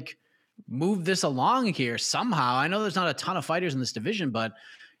to like move this along here somehow. I know there's not a ton of fighters in this division, but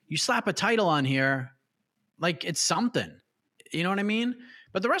you slap a title on here, like it's something. You know what I mean?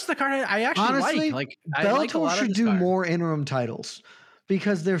 But the rest of the card, I actually honestly, like. Bellator should do more interim titles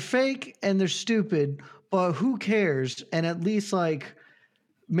because they're fake and they're stupid. But who cares? And at least like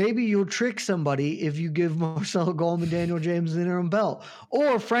maybe you'll trick somebody if you give Marcelo Golm and Daniel James an interim belt.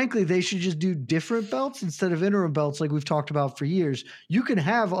 Or frankly, they should just do different belts instead of interim belts like we've talked about for years. You can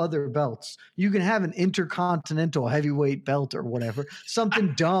have other belts. You can have an intercontinental heavyweight belt or whatever,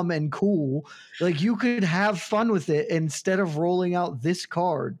 something dumb and cool. Like you could have fun with it instead of rolling out this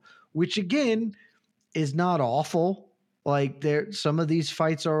card, which again is not awful. Like some of these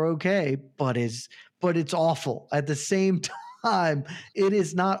fights are okay, but it's awful at the same time. It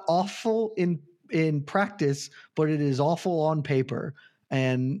is not awful in practice, but it is awful on paper,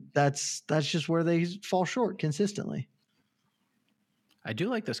 and that's just where they fall short consistently. I do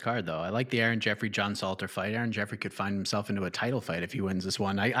like this card though. I like the Aaron Jeffrey John Salter fight. Aaron Jeffrey could find himself into a title fight if he wins this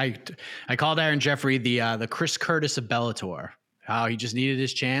one. I called Aaron Jeffrey the Chris Curtis of Bellator. How he just needed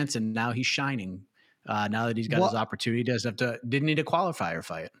his chance, and now he's shining. Now that he's got his opportunity, didn't need a qualifier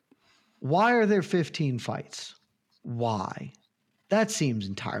fight. Why are there 15 fights? Why? That seems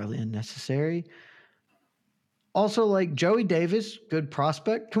entirely unnecessary. Also, like Joey Davis, good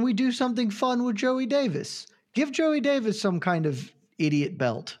prospect. Can we do something fun with Joey Davis? Give Joey Davis some kind of idiot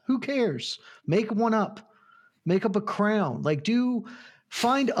belt. Who cares? Make one up. Make up a crown. Like,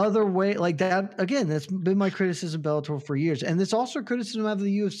 find other way like that. Again, that's been my criticism of Bellator for years. And it's also criticism of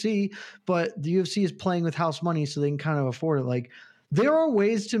the UFC, but the UFC is playing with house money so they can kind of afford it. Like, there are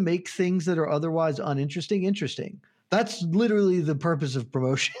ways to make things that are otherwise uninteresting interesting. That's literally the purpose of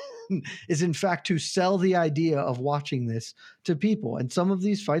promotion is in fact to sell the idea of watching this to people. And some of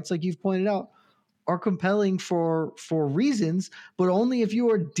these fights, like you've pointed out, are compelling for reasons, but only if you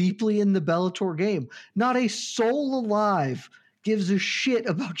are deeply in the Bellator game. Not a soul alive gives a shit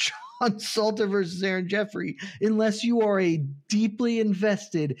about Sean Salter versus Aaron Jeffrey unless you are a deeply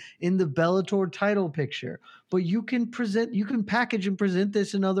invested in the Bellator title picture. But you can package and present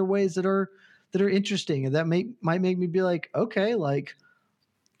this in other ways that are interesting, and that might make me be like, okay, like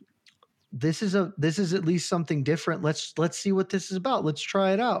this is at least something different. Let's see what this is about. Let's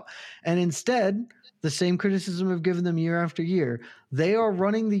try it out. And instead, the same criticism I've given them year after year, they are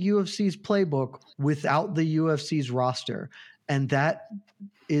running the UFC's playbook without the UFC's roster. And that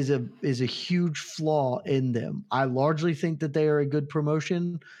is a huge flaw in them. I largely think that they are a good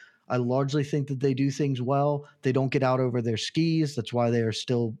promotion. I largely think that they do things well. They don't get out over their skis. That's why they are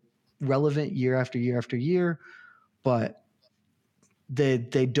still relevant year after year after year. But they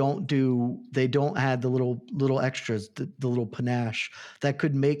don't add the little extras, the little panache that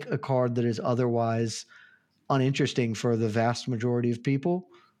could make a card that is otherwise uninteresting for the vast majority of people.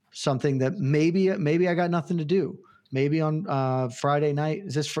 Something that maybe I got nothing to do. Maybe on Friday night.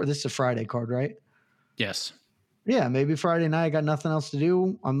 This is a Friday card, right? Yes. Yeah, maybe Friday night I got nothing else to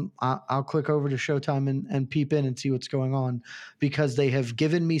do. I'll click over to Showtime and peep in and see what's going on, because they have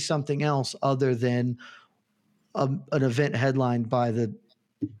given me something else other than an event headlined by the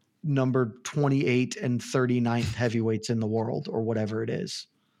number 28 and 39th heavyweights in the world, or whatever it is.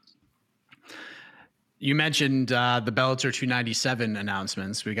 You mentioned the Bellator 297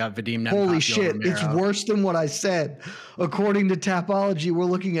 announcements. We got Vadim Nemkov. Holy shit, Romero. It's worse than what I said. According to Tapology, we're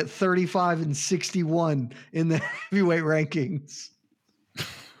looking at 35 and 61 in the heavyweight rankings.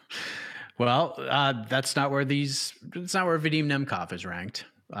 Well, that's not where Vadim Nemkov is ranked.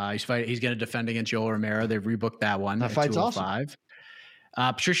 He's going to defend against Yoel Romero. They've rebooked that one. That fight's awesome.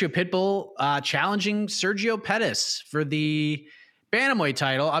 Patricio Pitbull challenging Sergio Pettis for the bantamweight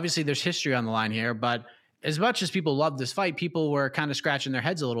title. Obviously, there's history on the line here, but as much as people love this fight, people were kind of scratching their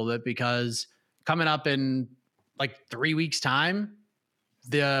heads a little bit, because coming up in like 3 weeks' time,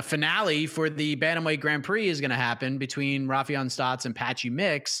 the finale for the bantamweight Grand Prix is going to happen between Rafion Stotts and Patchy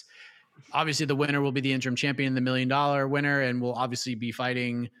Mix. Obviously, the winner will be the interim champion, the $1 million winner, and will obviously be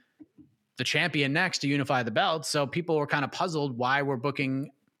fighting the champion next to unify the belt. So people were kind of puzzled why we're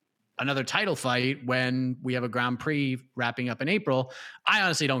booking another title fight when we have a Grand Prix wrapping up in April. I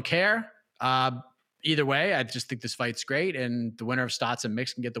honestly don't care. Either way, I just think this fight's great, and the winner of Stotts and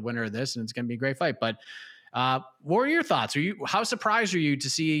Mix can get the winner of this, and it's going to be a great fight. But what were your thoughts? How surprised are you to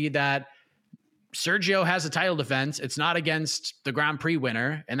see that Sergio has a title defense? It's not against the Grand Prix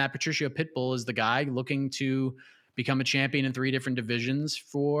winner, and that Patricio Pitbull is the guy looking to become a champion in 3 different divisions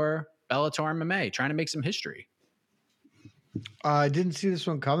for Bellator MMA, trying to make some history. I didn't see this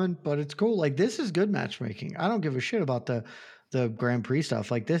one coming, but it's cool. Like, this is good matchmaking. I don't give a shit about the Grand Prix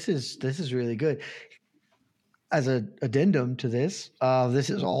stuff. Like, this is really good. As an addendum to this, this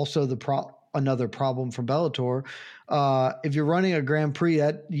is also another problem for Bellator. If you're running a Grand Prix,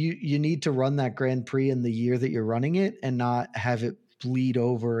 that you need to run that Grand Prix in the year that you're running it, and not have it bleed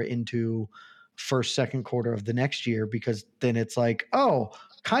over into first, second quarter of the next year, because then it's like, oh,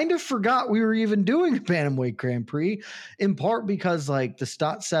 kind of forgot we were even doing a Bantamweight Grand Prix, in part because like the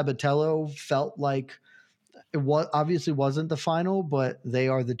Stott Sabatello felt like it obviously wasn't the final, but they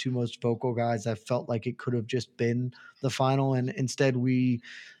are the 2 most vocal guys that felt like it could have just been the final. And instead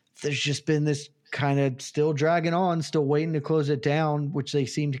there's just been this kind of still dragging on, still waiting to close it down, which they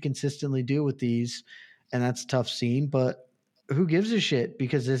seem to consistently do with these. And that's a tough scene, but who gives a shit,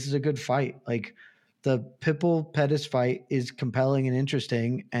 because this is a good fight. Like, the Pitbull Pettis fight is compelling and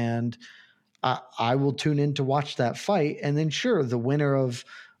interesting, and I will tune in to watch that fight. And then sure, the winner of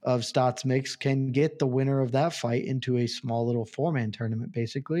Stotts Mix can get the winner of that fight into a small little 4-man tournament,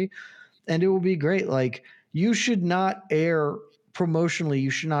 basically. And it will be great. Like, you should not err promotionally. You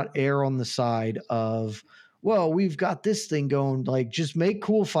should not err on the side of, well, we've got this thing going. Like, just make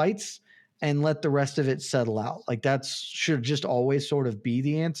cool fights and let the rest of it settle out. Like, that should just always sort of be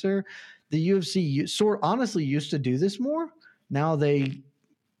the answer. The UFC honestly used to do this more. Now they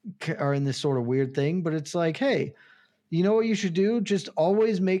are in this sort of weird thing, but it's like, hey, you know what you should do? Just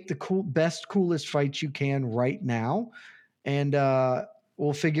always make the coolest fights you can right now. And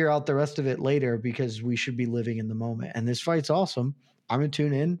we'll figure out the rest of it later because we should be living in the moment. And this fight's awesome. I'm gonna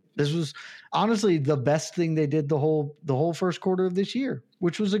tune in. This was honestly the best thing they did the whole first quarter of this year,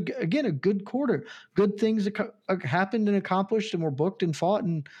 which was again a good quarter. Good things happened and accomplished, and were booked and fought,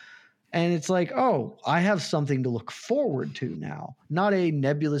 and it's like, oh, I have something to look forward to now. Not a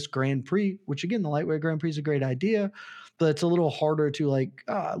nebulous Grand Prix, which again, the lightweight Grand Prix is a great idea, but it's a little harder to like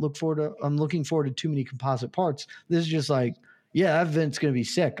look forward to. I'm looking forward to too many composite parts. This is just like, yeah, that event's going to be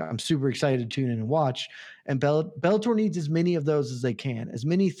sick. I'm super excited to tune in and watch. And Bellator needs as many of those as they can. As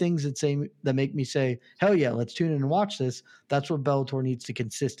many things that make me say, hell yeah, let's tune in and watch this. That's what Bellator needs to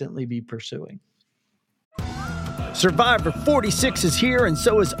consistently be pursuing. Survivor 46 is here, and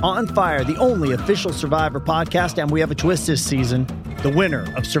so is On Fire, the only official Survivor podcast, and we have a twist this season. The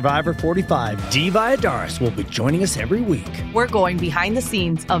winner of Survivor 45, Dee Valladares, will be joining us every week. We're going behind the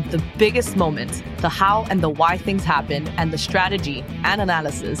scenes of the biggest moments, the how and the why things happen, and the strategy and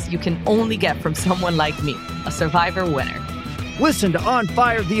analysis you can only get from someone like me, a Survivor winner. Listen to On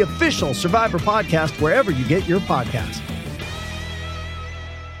Fire, the official Survivor podcast, wherever you get your podcasts.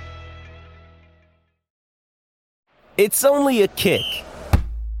 It's only a kick,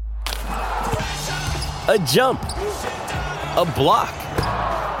 a jump, a block.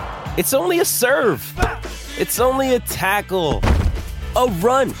 It's only a serve. It's only a tackle, a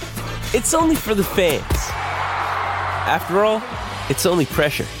run. It's only for the fans. After all, it's only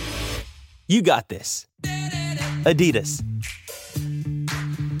pressure. You got this. Adidas.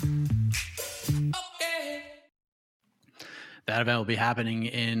 That event will be happening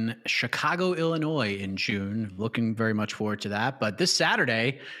in Chicago, Illinois in June. Looking very much forward to that. But this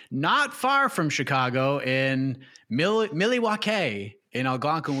Saturday, not far from Chicago, in Milwaukee in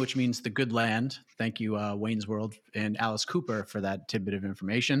Algonquin, which means the good land. Thank you, Wayne's World and Alice Cooper, for that tidbit of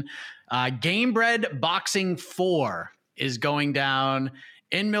information. Gamebred Boxing 4 is going down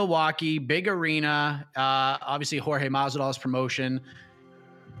in Milwaukee, big arena. Obviously, Jorge Masvidal's promotion.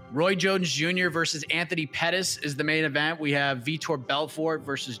 Roy Jones Jr. versus Anthony Pettis is the main event. We have Vitor Belfort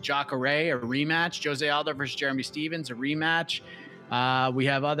versus Jacare, a rematch. Jose Aldo versus Jeremy Stevens, a rematch. We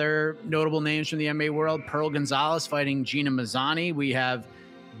have other notable names from the MMA world. Pearl Gonzalez fighting Gina Mazzani. We have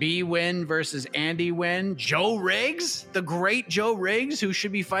B. Wynn versus Andy Wynn. Joe Riggs, the great Joe Riggs, who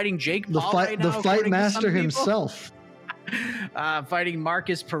should be fighting Jake Paul right now. The fight master himself. Fighting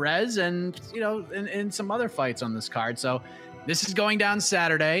Marcus Perez and, and some other fights on this card. So this is going down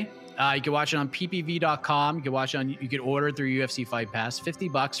Saturday. You can watch it on ppv.com. You can order it through UFC Fight Pass.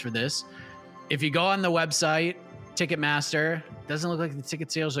 $50 for this. If you go on the website, Ticketmaster, doesn't look like the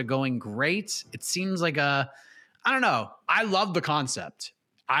ticket sales are going great. It seems like I don't know. I love the concept.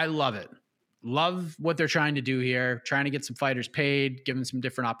 I love it. Love what they're trying to do here. Trying to get some fighters paid, give them some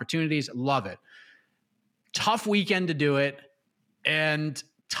different opportunities. Love it. Tough weekend to do it, and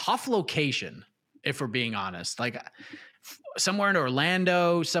tough location, if we're being honest. Like, somewhere in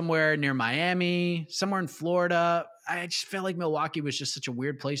Orlando, somewhere near Miami, somewhere in Florida. I just feel like Milwaukee was just such a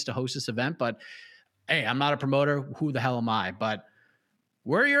weird place to host this event. But hey, I'm not a promoter. Who the hell am I? But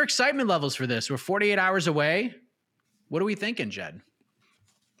where are your excitement levels for this? We're 48 hours away. What are we thinking, Jed?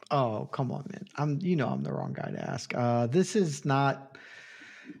 Oh, come on, man. I'm the wrong guy to ask. This is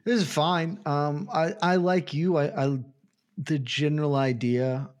fine. I like you. The general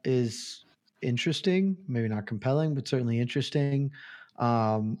idea is interesting, maybe not compelling, but certainly interesting.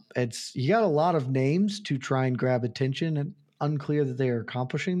 You got a lot of names to try and grab attention, and unclear that they are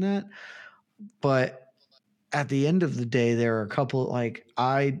accomplishing that. But at the end of the day, there are a couple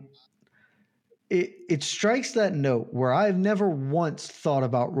it strikes that note where I've never once thought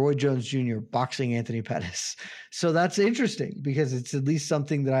about Roy Jones Jr. boxing Anthony Pettis. So that's interesting because it's at least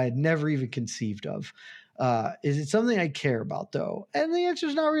something that I had never even conceived of. Is it something I care about, though? And the answer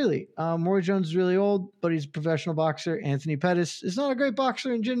is not really. Roy Jones is really old, but he's a professional boxer. Anthony Pettis is not a great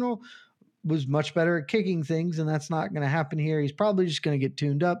boxer in general, was much better at kicking things, and that's not going to happen here. He's probably just going to get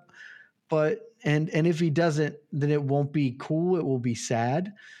tuned up. But and if he doesn't, then it won't be cool. It will be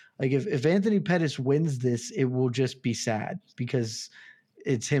sad. Like if Anthony Pettis wins this, it will just be sad because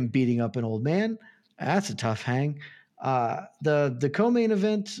it's him beating up an old man. That's a tough hang. The co-main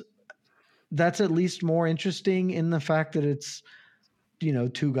event, that's at least more interesting in the fact that it's,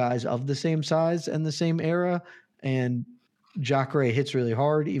 two guys of the same size and the same era. And Jacare hits really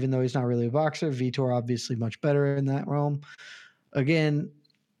hard, even though he's not really a boxer. Vitor obviously much better in that realm. Again,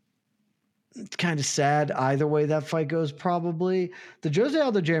 it's kind of sad either way that fight goes. Probably the Jose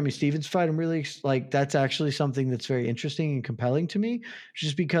Aldo Jeremy Stephens fight, I'm really like, that's actually something that's very interesting and compelling to me,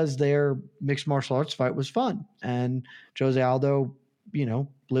 just because their mixed martial arts fight was fun, and Jose Aldo,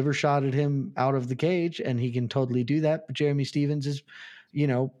 liver shotted him out of the cage, and he can totally do that. But Jeremy Stephens is,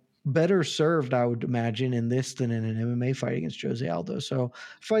 better served, I would imagine, in this than in an MMA fight against Jose Aldo. So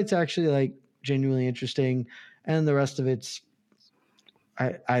fight's actually like genuinely interesting, and the rest of it's,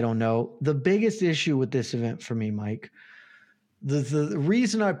 I don't know. The biggest issue with this event for me, Mike, the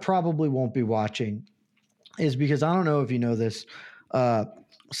reason I probably won't be watching is because I don't know if you know this.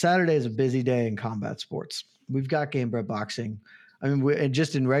 Saturday is a busy day in combat sports. We've got Gamebred boxing. I mean, and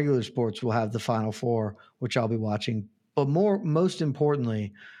just in regular sports, we'll have the Final Four, which I'll be watching. But most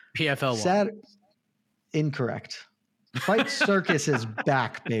importantly, PFL. Incorrect. Fight Circus is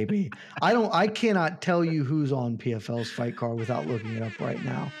back, baby. I cannot tell you who's on PFL's fight card without looking it up right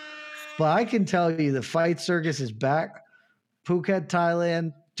now. But I can tell you the Fight Circus is back. Phuket,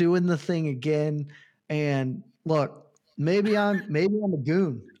 Thailand, doing the thing again. And look, maybe I'm a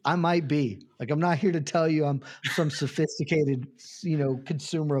goon. I might be. Like, I'm not here to tell you I'm some sophisticated,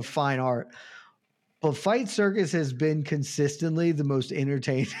 consumer of fine art. But Fight Circus has been consistently the most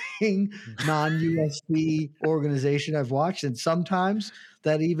entertaining non-UFC organization I've watched. And sometimes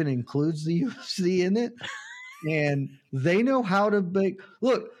that even includes the UFC in it. And they know how to make –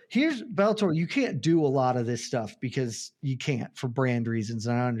 look, here's Bellator. You can't do a lot of this stuff because you can't for brand reasons,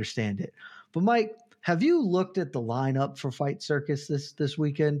 and I understand it. But, Mike, have you looked at the lineup for Fight Circus this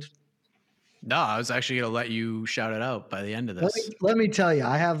weekend? No, I was actually going to let you shout it out by the end of this. Let me tell you,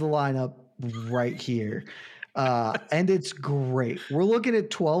 I have the lineup right here. And it's great. We're looking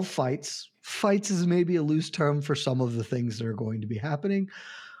at 12 fights. Fights is maybe a loose term for some of the things that are going to be happening.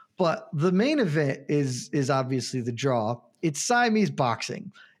 But the main event is obviously the draw. It's Siamese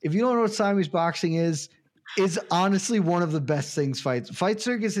boxing. If you don't know what Siamese boxing is honestly one of the best things Fight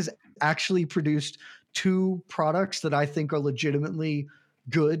Circus has actually produced 2 products that I think are legitimately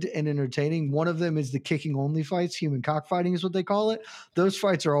good and entertaining. One of them is the kicking only fights. Human cockfighting is what they call it. Those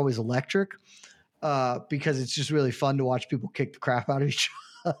fights are always electric because it's just really fun to watch people kick the crap out of each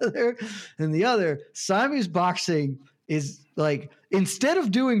other. And the other, Siamese boxing, is like, instead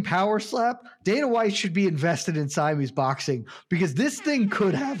of doing power slap, Dana White should be invested in Siamese boxing, because this thing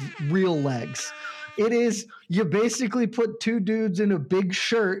could have real legs. It is, you basically put 2 dudes in a big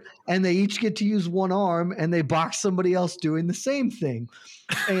shirt and they each get to use one arm and they box somebody else doing the same thing.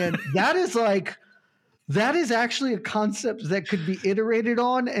 And that is actually a concept that could be iterated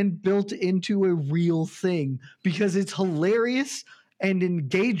on and built into a real thing, because it's hilarious and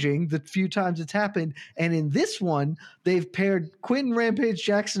engaging the few times it's happened. And in this one, they've paired Quentin Rampage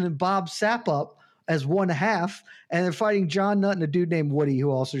Jackson and Bob Sapp up as one half, and they're fighting John Nutt and a dude named Woody, who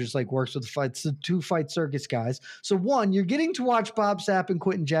also just like works with the fights, the 2 Fight Circus guys. So one, you're getting to watch Bob Sapp and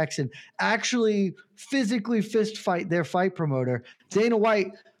Quentin Jackson actually physically fist fight their fight promoter. Dana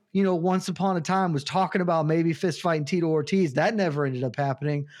White, once upon a time was talking about maybe fist fighting Tito Ortiz. That never ended up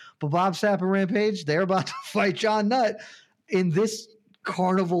happening. But Bob Sapp and Rampage, they're about to fight John Nutt in this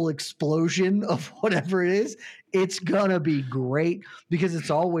carnival explosion of whatever it is. It's gonna be great, because it's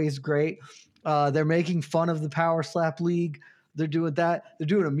always great. They're making fun of the Power Slap League. They're doing that. They're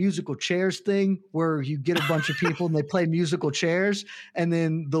doing a musical chairs thing where you get a bunch of people and they play musical chairs, and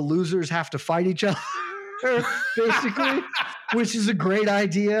then the losers have to fight each other, basically, which is a great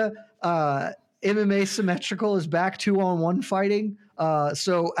idea. MMA Symmetrical is back 2-on-1 fighting.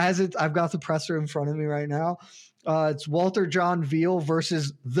 So I've got the presser in front of me right now. It's Walter John Veal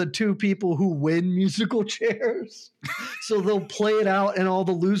versus the 2 people who win musical chairs. So they'll play it out and all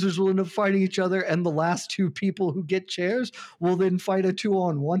the losers will end up fighting each other, and the last 2 people who get chairs will then fight a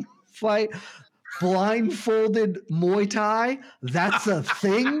 2-on-1 fight. Blindfolded Muay Thai. That's a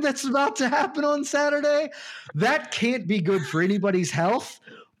thing that's about to happen on Saturday. That can't be good for anybody's health,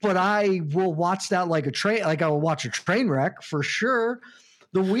 but I will watch that like I will watch a train wreck for sure.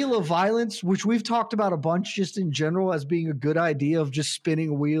 The Wheel of Violence, which we've talked about a bunch just in general as being a good idea of just spinning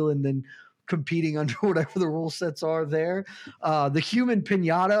a wheel and then competing under whatever the rule sets are there. The Human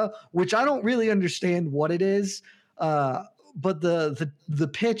Pinata, which I don't really understand what it is, but the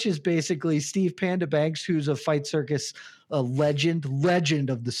pitch is basically Steve Panda Banks, who's a Fight Circus legend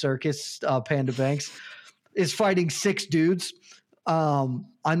of the circus, Panda Banks, is fighting 6 dudes.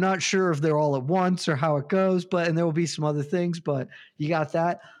 I'm not sure if they're all at once or how it goes, and there will be some other things, but you got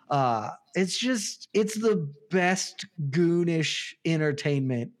that. It's the best goonish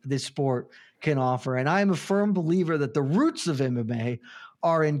entertainment this sport can offer. And I'm a firm believer that the roots of MMA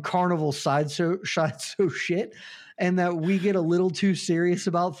are in carnival sideshow shit, and that we get a little too serious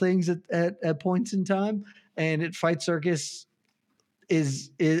about things at points in time. And at Fight Circus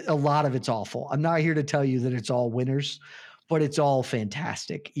is a lot of it's awful. I'm not here to tell you that it's all winners, but it's all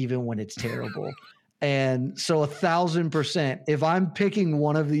fantastic, even when it's terrible. And so 1,000%, if I'm picking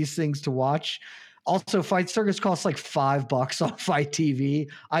one of these things to watch, also Fight Circus costs like $5 on Fight TV.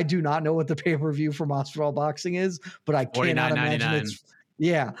 I do not know what the pay-per-view for Montreal Boxing is, but I cannot imagine it's,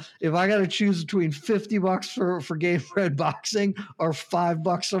 yeah. If I got to choose between $50 for Gamebred Boxing or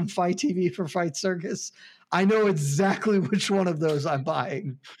 $5 on Fight TV for Fight Circus, I know exactly which one of those I'm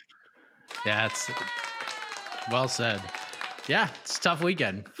buying. Yeah, it's well said. Yeah, it's a tough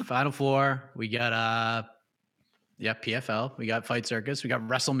weekend. Final Four. We got PFL. We got Fight Circus. We got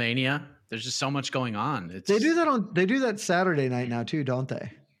WrestleMania. There's just so much going on. They do that Saturday night now too, don't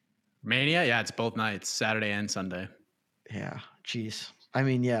they? Mania? Yeah, it's both nights, Saturday and Sunday. Yeah, geez. I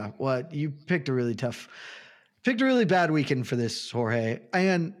mean, yeah. What you picked a really bad weekend for this, Jorge.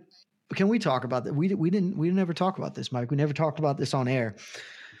 And can we talk about that? We didn't ever talk about this, Mike. We never talked about this on air.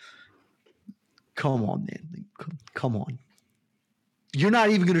 Come on, man. Come on. You're not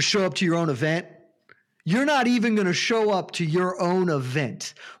even going to show up to your own event. You're not even going to show up to your own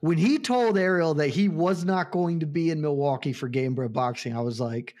event. When he told Ariel that he was not going to be in Milwaukee for Gamebred Boxing, I was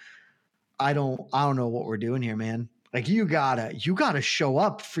like, I don't know what we're doing here, man. Like you gotta show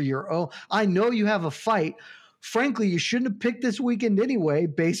up for your own. I know you have a fight. Frankly, you shouldn't have picked this weekend anyway,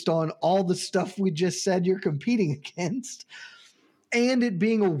 based on all the stuff we just said you're competing against, and it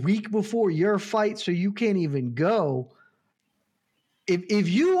being a week before your fight, so you can't even go. If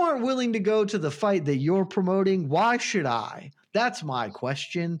you aren't willing to go to the fight that you're promoting, why should I? That's my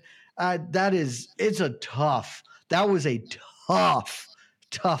question. That was a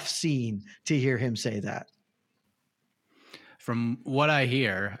tough scene to hear him say that. From what I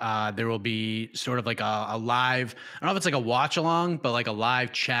hear, there will be sort of like a live, I don't know if it's like a watch along, but like a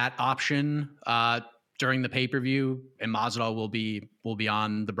live chat option during the pay-per-view, and Masvidal will be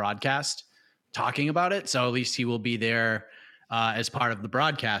on the broadcast talking about it. So at least he will be there as part of the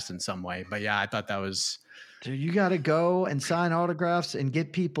broadcast in some way. But yeah, I thought that was... Dude, you got to go and sign autographs and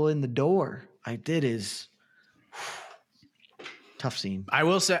get people in the door. Tough scene. I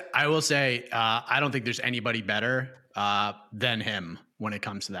will say, I don't think there's anybody better than him when it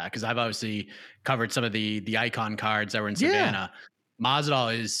comes to that, because I've obviously covered some of the icon cards that were in Savannah. Yeah.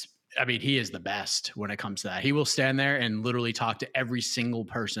 Masvidal is, he is the best when it comes to that. He will stand there and literally talk to every single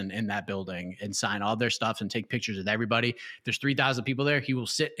person in that building and sign all their stuff and take pictures with everybody. There's 3,000 people there. He will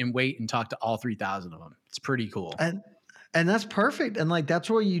sit and wait and talk to all 3,000 of them. It's pretty cool. And that's perfect. And like, that's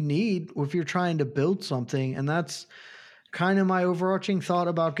what you need if you're trying to build something. And that's kind of my overarching thought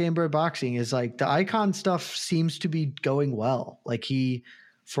about Gamebred Boxing is like the icon stuff seems to be going well. Like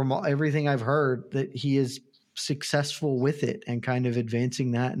from everything I've heard, that he is successful with it and kind of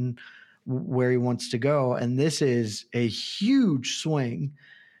advancing that and where he wants to go. And this is a huge swing.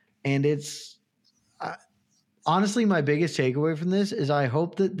 And it's honestly, my biggest takeaway from this is I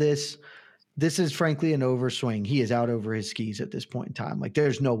hope that this is frankly an overswing. He is out over his skis at this point in time. Like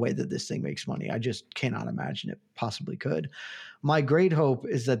there's no way that this thing makes money. I just cannot imagine it possibly could. My great hope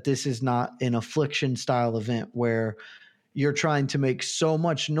is that this is not an affliction style event where you're trying to make so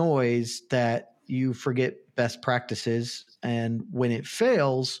much noise that you forget best practices. And when it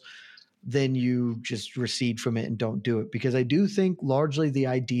fails, then you just recede from it and don't do it. Because I do think largely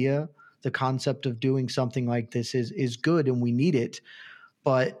the concept of doing something like this is good and we need it.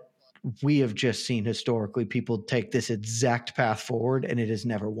 But we have just seen historically people take this exact path forward and it has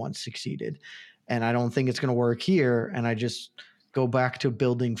never once succeeded. And I don't think it's going to work here. And I just go back to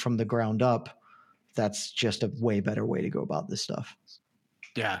building from the ground up. That's just a way better way to go about this stuff.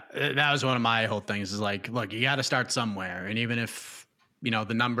 Yeah, that was one of my whole things is like, look, you got to start somewhere. And even if,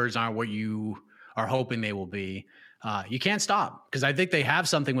 the numbers aren't what you are hoping they will be, you can't stop, because I think they have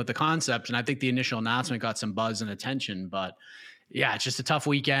something with the concept. And I think the initial announcement got some buzz and attention, but yeah, it's just a tough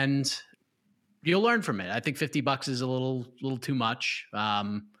weekend. You'll learn from it. I think $50 is a little too much. The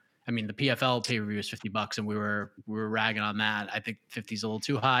PFL pay-per-view is $50 and we were ragging on that. I think 50 is a little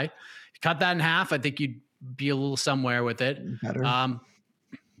too high. If you cut that in half, I think you'd be a little somewhere with it. Better.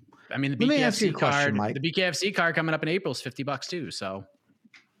 The BKFC card, Mike. The BKFC card coming up in April is $50 too. So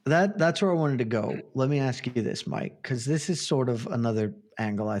that's where I wanted to go. Let me ask you this, Mike, because this is sort of another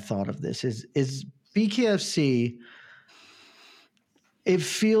angle I thought of this is BKFC. It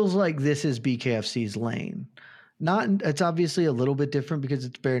feels like this is BKFC's lane. It's obviously a little bit different because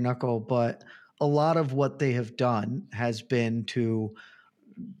it's bare knuckle, but a lot of what they have done has been to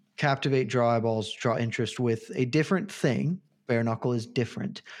captivate, draw eyeballs, draw interest with a different thing, bare knuckle is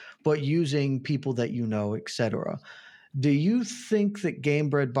different, but using people that you know, etc. Do you think that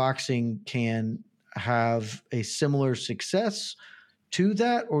Gamebred boxing can have a similar success to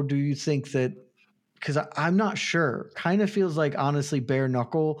that, or do you think that, because I'm not sure, kind of feels like honestly bare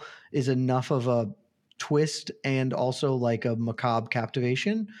knuckle is enough of a twist and also like a macabre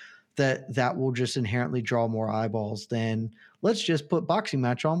captivation that will just inherently draw more eyeballs than let's just put boxing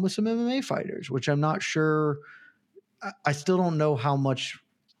match on with some MMA fighters, which I'm not sure. I still don't know how much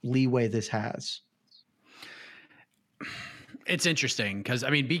leeway this has. It's interesting because,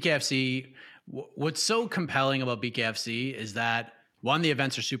 I mean, BKFC, what's so compelling about BKFC is that, one, the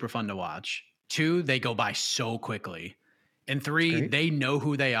events are super fun to watch. Two, they go by so quickly. And three, they know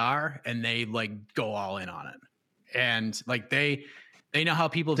who they are and they like go all in on it. And like they know how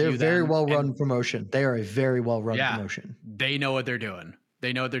people view them. They're very well run promotion. They are a very well run promotion. They know what they're doing.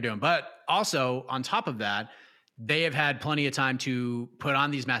 But also on top of that, they have had plenty of time to put on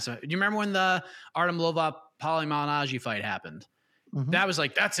these massive. Do you remember when the Artem Lobov Paulie Malignaggi fight happened? Mm-hmm. That was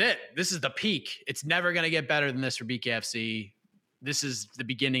like, that's it. This is the peak. It's never going to get better than this for BKFC. This is the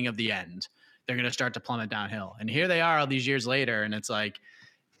beginning of the end. They're going to start to plummet downhill. And here they are all these years later. And it's like,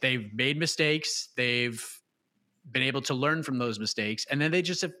 they've made mistakes. They've been able to learn from those mistakes. And then they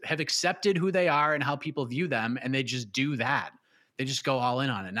just have accepted who they are and how people view them. And they just do that. They just go all in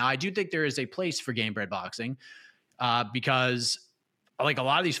on it. Now, I do think there is a place for Gamebred boxing because like a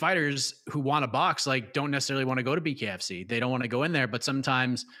lot of these fighters who want to box, like don't necessarily want to go to BKFC. They don't want to go in there, but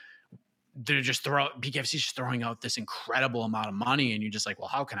sometimes they're just BKFC is just throwing out this incredible amount of money. And you're just like, well,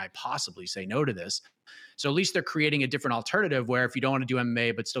 how can I possibly say no to this? So at least they're creating a different alternative where if you don't want to do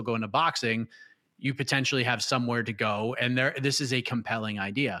MMA, but still go into boxing, you potentially have somewhere to go. And this is a compelling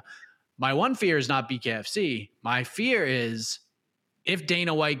idea. My one fear is not BKFC. My fear is if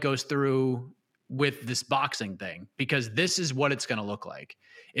Dana White goes through with this boxing thing, because this is what it's going to look like.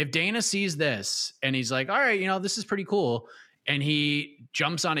 If Dana sees this and he's like, all right, this is pretty cool. And he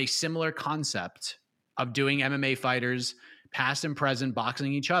jumps on a similar concept of doing MMA fighters, past and present,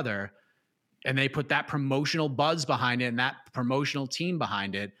 boxing each other, and they put that promotional buzz behind it and that promotional team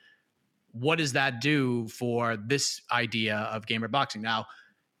behind it, what does that do for this idea of Gamebred boxing? Now,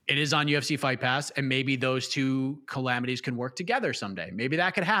 it is on UFC Fight Pass, and maybe those two calamities can work together someday. Maybe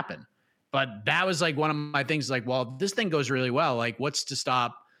that could happen. But that was like one of my things, like, well, this thing goes really well. Like, what's to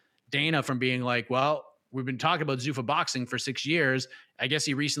stop Dana from being like, well, we've been talking about Zuffa boxing for 6 years. I guess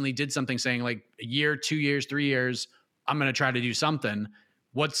he recently did something saying like a year, 2 years, 3 years, I'm going to try to do something.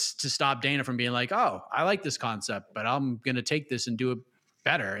 What's to stop Dana from being like, oh, I like this concept, but I'm going to take this and do it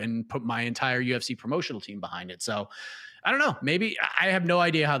better and put my entire UFC promotional team behind it. So I don't know. Maybe I have no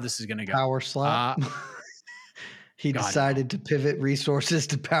idea how this is going to go. Power slap. He decided to pivot resources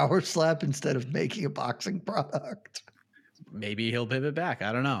to power slap instead of making a boxing product. Maybe he'll pivot back.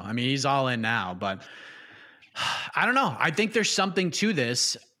 I don't know. I mean, he's all in now, but I don't know. I think there's something to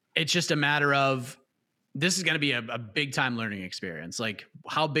this. It's just a matter of this is going to be a big time learning experience. Like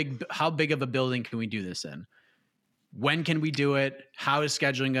how big of a building can we do this in? When can we do it? How is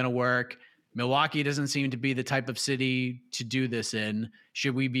scheduling going to work? Milwaukee doesn't seem to be the type of city to do this in.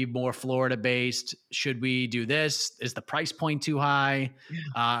 Should we be more Florida based? Should we do this? Is the price point too high?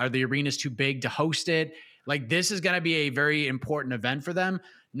 Are the arenas too big to host it? Like this is going to be a very important event for them,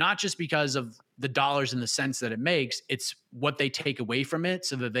 not just because of the dollars and the cents that it makes. It's what they take away from it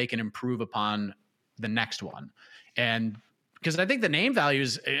so that they can improve upon the next one. And because I think the name value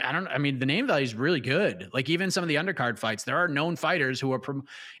is, the name value is really good. Like even some of the undercard fights, there are known fighters who are,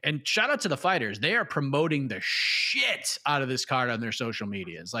 and shout out to the fighters. They are promoting the shit out of this card on their social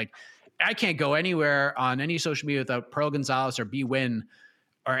medias. Like I can't go anywhere on any social media without Pearl Gonzalez or B-Win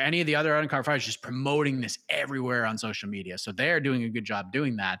or any of the other undercard fighters just promoting this everywhere on social media. So they're doing a good job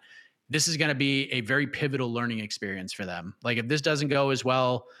doing that. This is going to be a very pivotal learning experience for them. Like if this doesn't go as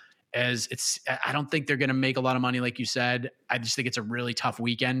well as I don't think they're going to make a lot of money. Like you said, I just think it's a really tough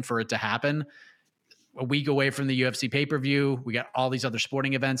weekend for it to happen. A week away from the UFC pay-per-view. We got all these other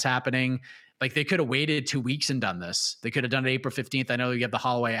sporting events happening. Like they could have waited 2 weeks and done this. They could have done it April 15th. I know you have the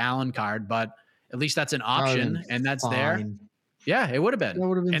Holloway Allen card, but at least that's an option and that's fine. There. Yeah, it would have been.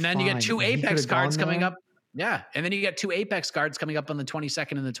 And then you get 2 Apex cards coming up. Yeah. And then you get 2 Apex cards coming up on the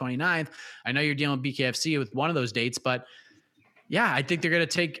 22nd and the 29th. I know you're dealing with BKFC with one of those dates, but yeah, I think they're going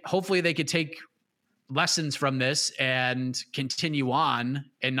to hopefully they could take lessons from this and continue on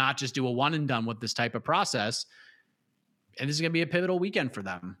and not just do a one and done with this type of process. And this is going to be a pivotal weekend for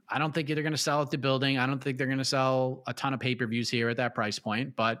them. I don't think they're going to sell at the building. I don't think they're going to sell a ton of pay-per-views here at that price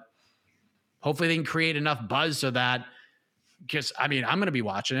point, but hopefully they can create enough buzz so that because I mean, I'm going to be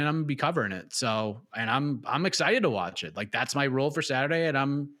watching it. I'm going to be covering it. So, and I'm excited to watch it. Like that's my role for Saturday, and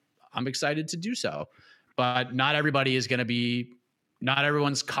I'm excited to do so. But not everybody is going to be. Not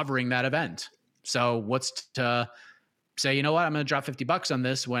everyone's covering that event. So what's to say, you know what, I'm going to drop $50 on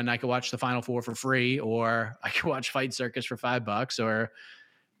this when I could watch the Final Four for free, or I could watch Fight Circus for $5, or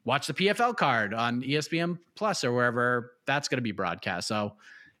watch the PFL card on ESPN Plus or wherever that's going to be broadcast. So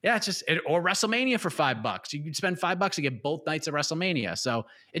yeah, it's just, or WrestleMania for $5. You could spend $5 to get both nights of WrestleMania. So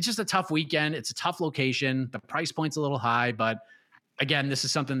it's just a tough weekend. It's a tough location. The price point's a little high, but again, this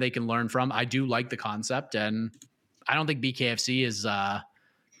is something they can learn from. I do like the concept, and I don't think BKFC is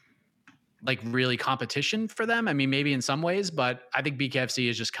like really competition for them. I mean, maybe in some ways, but I think BKFC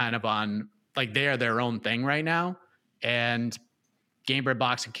is just kind of on, like, they are their own thing right now, and Gamebred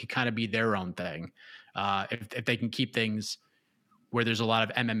Boxing can kind of be their own thing. If they can keep things where there's a lot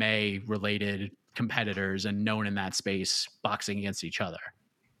of MMA related competitors and known in that space boxing against each other,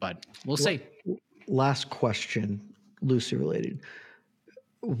 but we'll see. Last question, loosely related.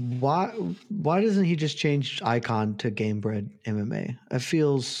 Why doesn't he just change icon to Gamebred MMA? It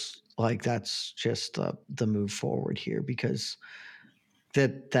feels like that's just the move forward here, because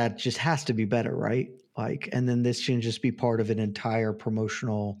that just has to be better, right? Like, and then this can just be part of an entire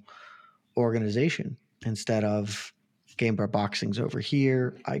promotional organization instead of Gamebred Boxing's over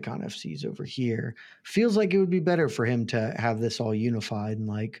here, Icon FC's over here. Feels like it would be better for him to have this all unified, and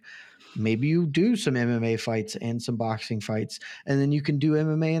like maybe you do some MMA fights and some boxing fights, and then you can do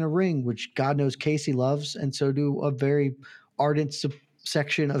MMA in a ring, which God knows Casey loves, and so do a very ardent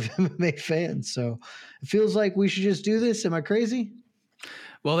section of MMA fans. So it feels like we should just do this. Am I crazy?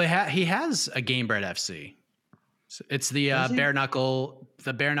 Well, he has a Gamebred FC. It's the bare knuckle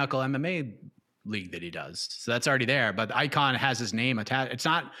MMA league that he does. So that's already there. But Icon has his name attached. It's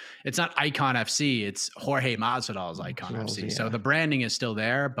not Icon FC. It's Jorge Masvidal's Icon FC. Yeah. So the branding is still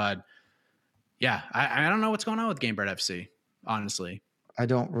there. But yeah, I don't know what's going on with Gamebred FC. Honestly, I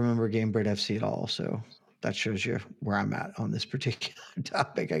don't remember Gamebred FC at all. So that shows you where I'm at on this particular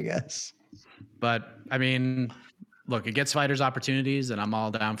topic, I guess. But I mean, look, it gets fighters opportunities, and I'm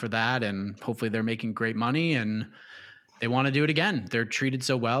all down for that. And hopefully they're making great money, and they want to do it again. They're treated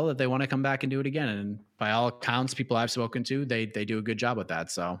so well that they want to come back and do it again. And by all accounts, people I've spoken to, they do a good job with that.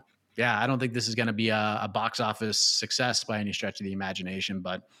 So yeah, I don't think this is going to be a box office success by any stretch of the imagination,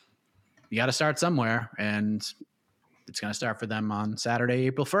 but you got to start somewhere. And it's going to start for them on Saturday,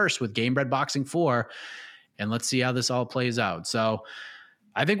 April 1st with Gamebred Boxing 4. And let's see how this all plays out. So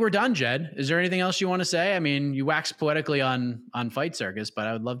I think we're done, Jed. Is there anything else you want to say? I mean, you wax poetically on Fight Circus, but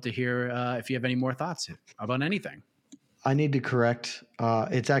I would love to hear if you have any more thoughts about anything. I need to correct.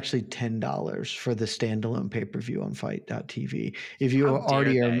 It's actually $10 for the standalone pay-per-view on fight.tv. If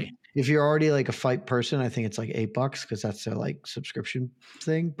you're already like a fight person, I think it's like $8 because that's their like subscription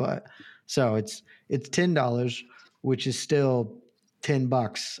thing. But so it's $10, which is still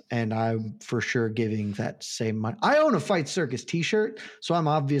 $10, and I'm for sure giving that same money. I own a Fight Circus t-shirt, so I'm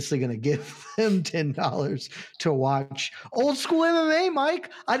obviously going to give them $10 to watch old school MMA, Mike.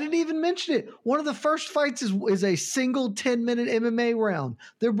 I didn't even mention it. One of the first fights is a single 10-minute MMA round.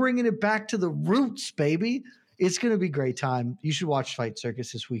 They're bringing it back to the roots, baby. It's going to be a great time. You should watch Fight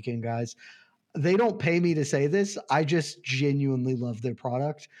Circus this weekend, guys. They don't pay me to say this. I just genuinely love their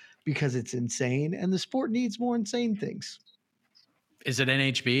product because it's insane, and the sport needs more insane things. Is it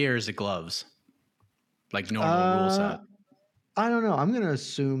NHB or is it gloves? Like normal rule set? I don't know. I'm going to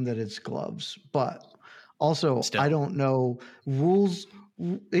assume that it's gloves, but also I don't know rules.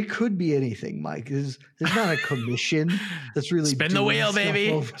 It could be anything, Mike. There's not a commission that's really spin the wheel,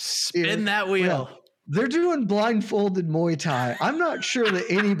 baby. Spin that wheel. Yeah. They're doing blindfolded Muay Thai. I'm not sure that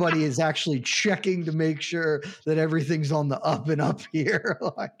anybody is actually checking to make sure that everything's on the up and up here.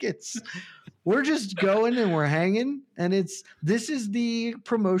 We're just going and we're hanging, and this is the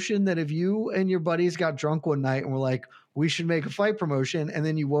promotion that if you and your buddies got drunk one night and were like, we should make a fight promotion, and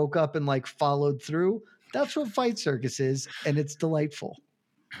then you woke up and like followed through, that's what Fight Circus is, and it's delightful.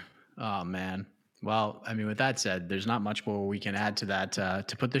 Oh man. Well, I mean, with that said, there's not much more we can add to that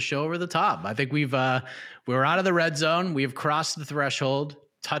to put the show over the top. I think we're out of the red zone. We've crossed the threshold.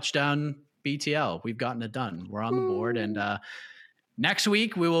 Touchdown BTL. We've gotten it done. We're on the board. And next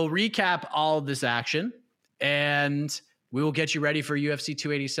week, we will recap all of this action, and we will get you ready for UFC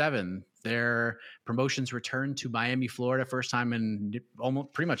 287. Their promotions return to Miami, Florida, first time in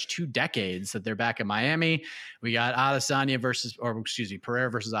almost pretty much 2 decades that they're back in Miami. We got Pereira versus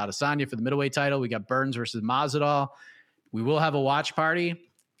Adesanya for the middleweight title. We got Burns versus Masvidal. We will have a watch party.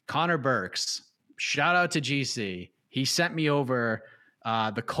 Connor Burks, shout out to GC. He sent me over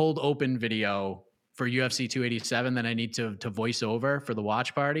the cold open video for UFC 287 that I need to voice over for the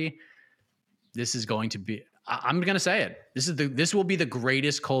watch party, this is going to be, I'm going to say it. This will be the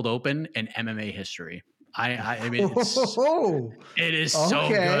greatest cold open in MMA history. I mean, it is so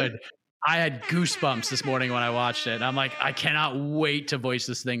good. I had goosebumps this morning when I watched it. And I'm like, I cannot wait to voice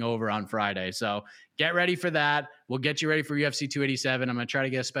this thing over on Friday. So get ready for that. We'll get you ready for UFC 287. I'm going to try to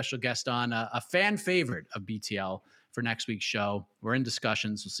get a special guest on, a fan favorite of BTL for next week's show. We're in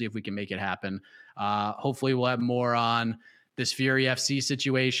discussions. We'll see if we can make it happen. Hopefully we'll have more on this Fury FC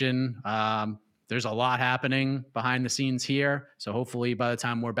situation. There's a lot happening behind the scenes here. So hopefully by the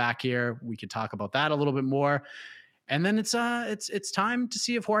time we're back here, we can talk about that a little bit more. And then it's time to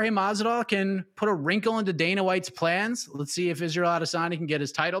see if Jorge Masvidal can put a wrinkle into Dana White's plans. Let's see if Israel Adesanya can get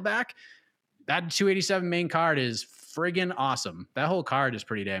his title back. That 287 main card is friggin' awesome. That whole card is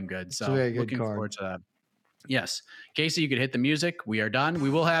pretty damn good. So looking forward to that. Yes. Casey, you could hit the music. We are done. We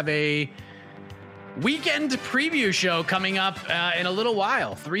will have a weekend preview show coming up in a little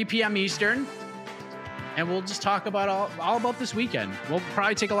while, 3 p.m. Eastern. And we'll just talk about all about this weekend. We'll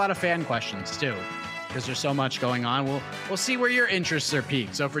probably take a lot of fan questions too, because there's so much going on. We'll see where your interests are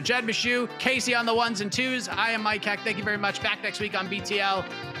peaked. So for Jed Michoud, Casey on the ones and twos, I am Mike Heck. Thank you very much. Back next week on BTL.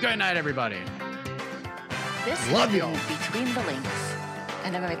 Good night, everybody. This has been Between the Links,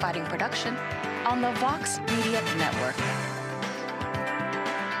 an MMA fighting production on the Vox Media Network.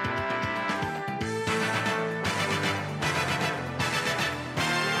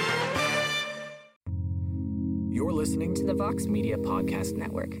 You're listening to the Vox Media Podcast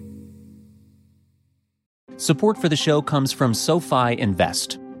Network. Support for the show comes from SoFi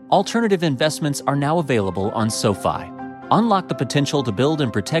Invest. Alternative investments are now available on SoFi. Unlock the potential to build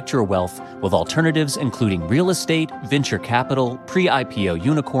and protect your wealth with alternatives including real estate, venture capital, pre-IPO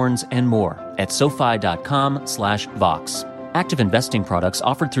unicorns, and more at SoFi.com/Vox. Active investing products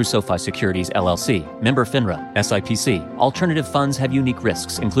offered through SoFi Securities LLC, member FINRA, SIPC. Alternative funds have unique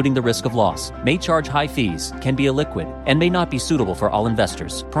risks, including the risk of loss, may charge high fees, can be illiquid, and may not be suitable for all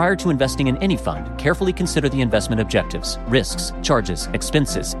investors. Prior to investing in any fund, carefully consider the investment objectives, risks, charges,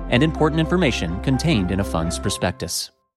 expenses, and important information contained in a fund's prospectus.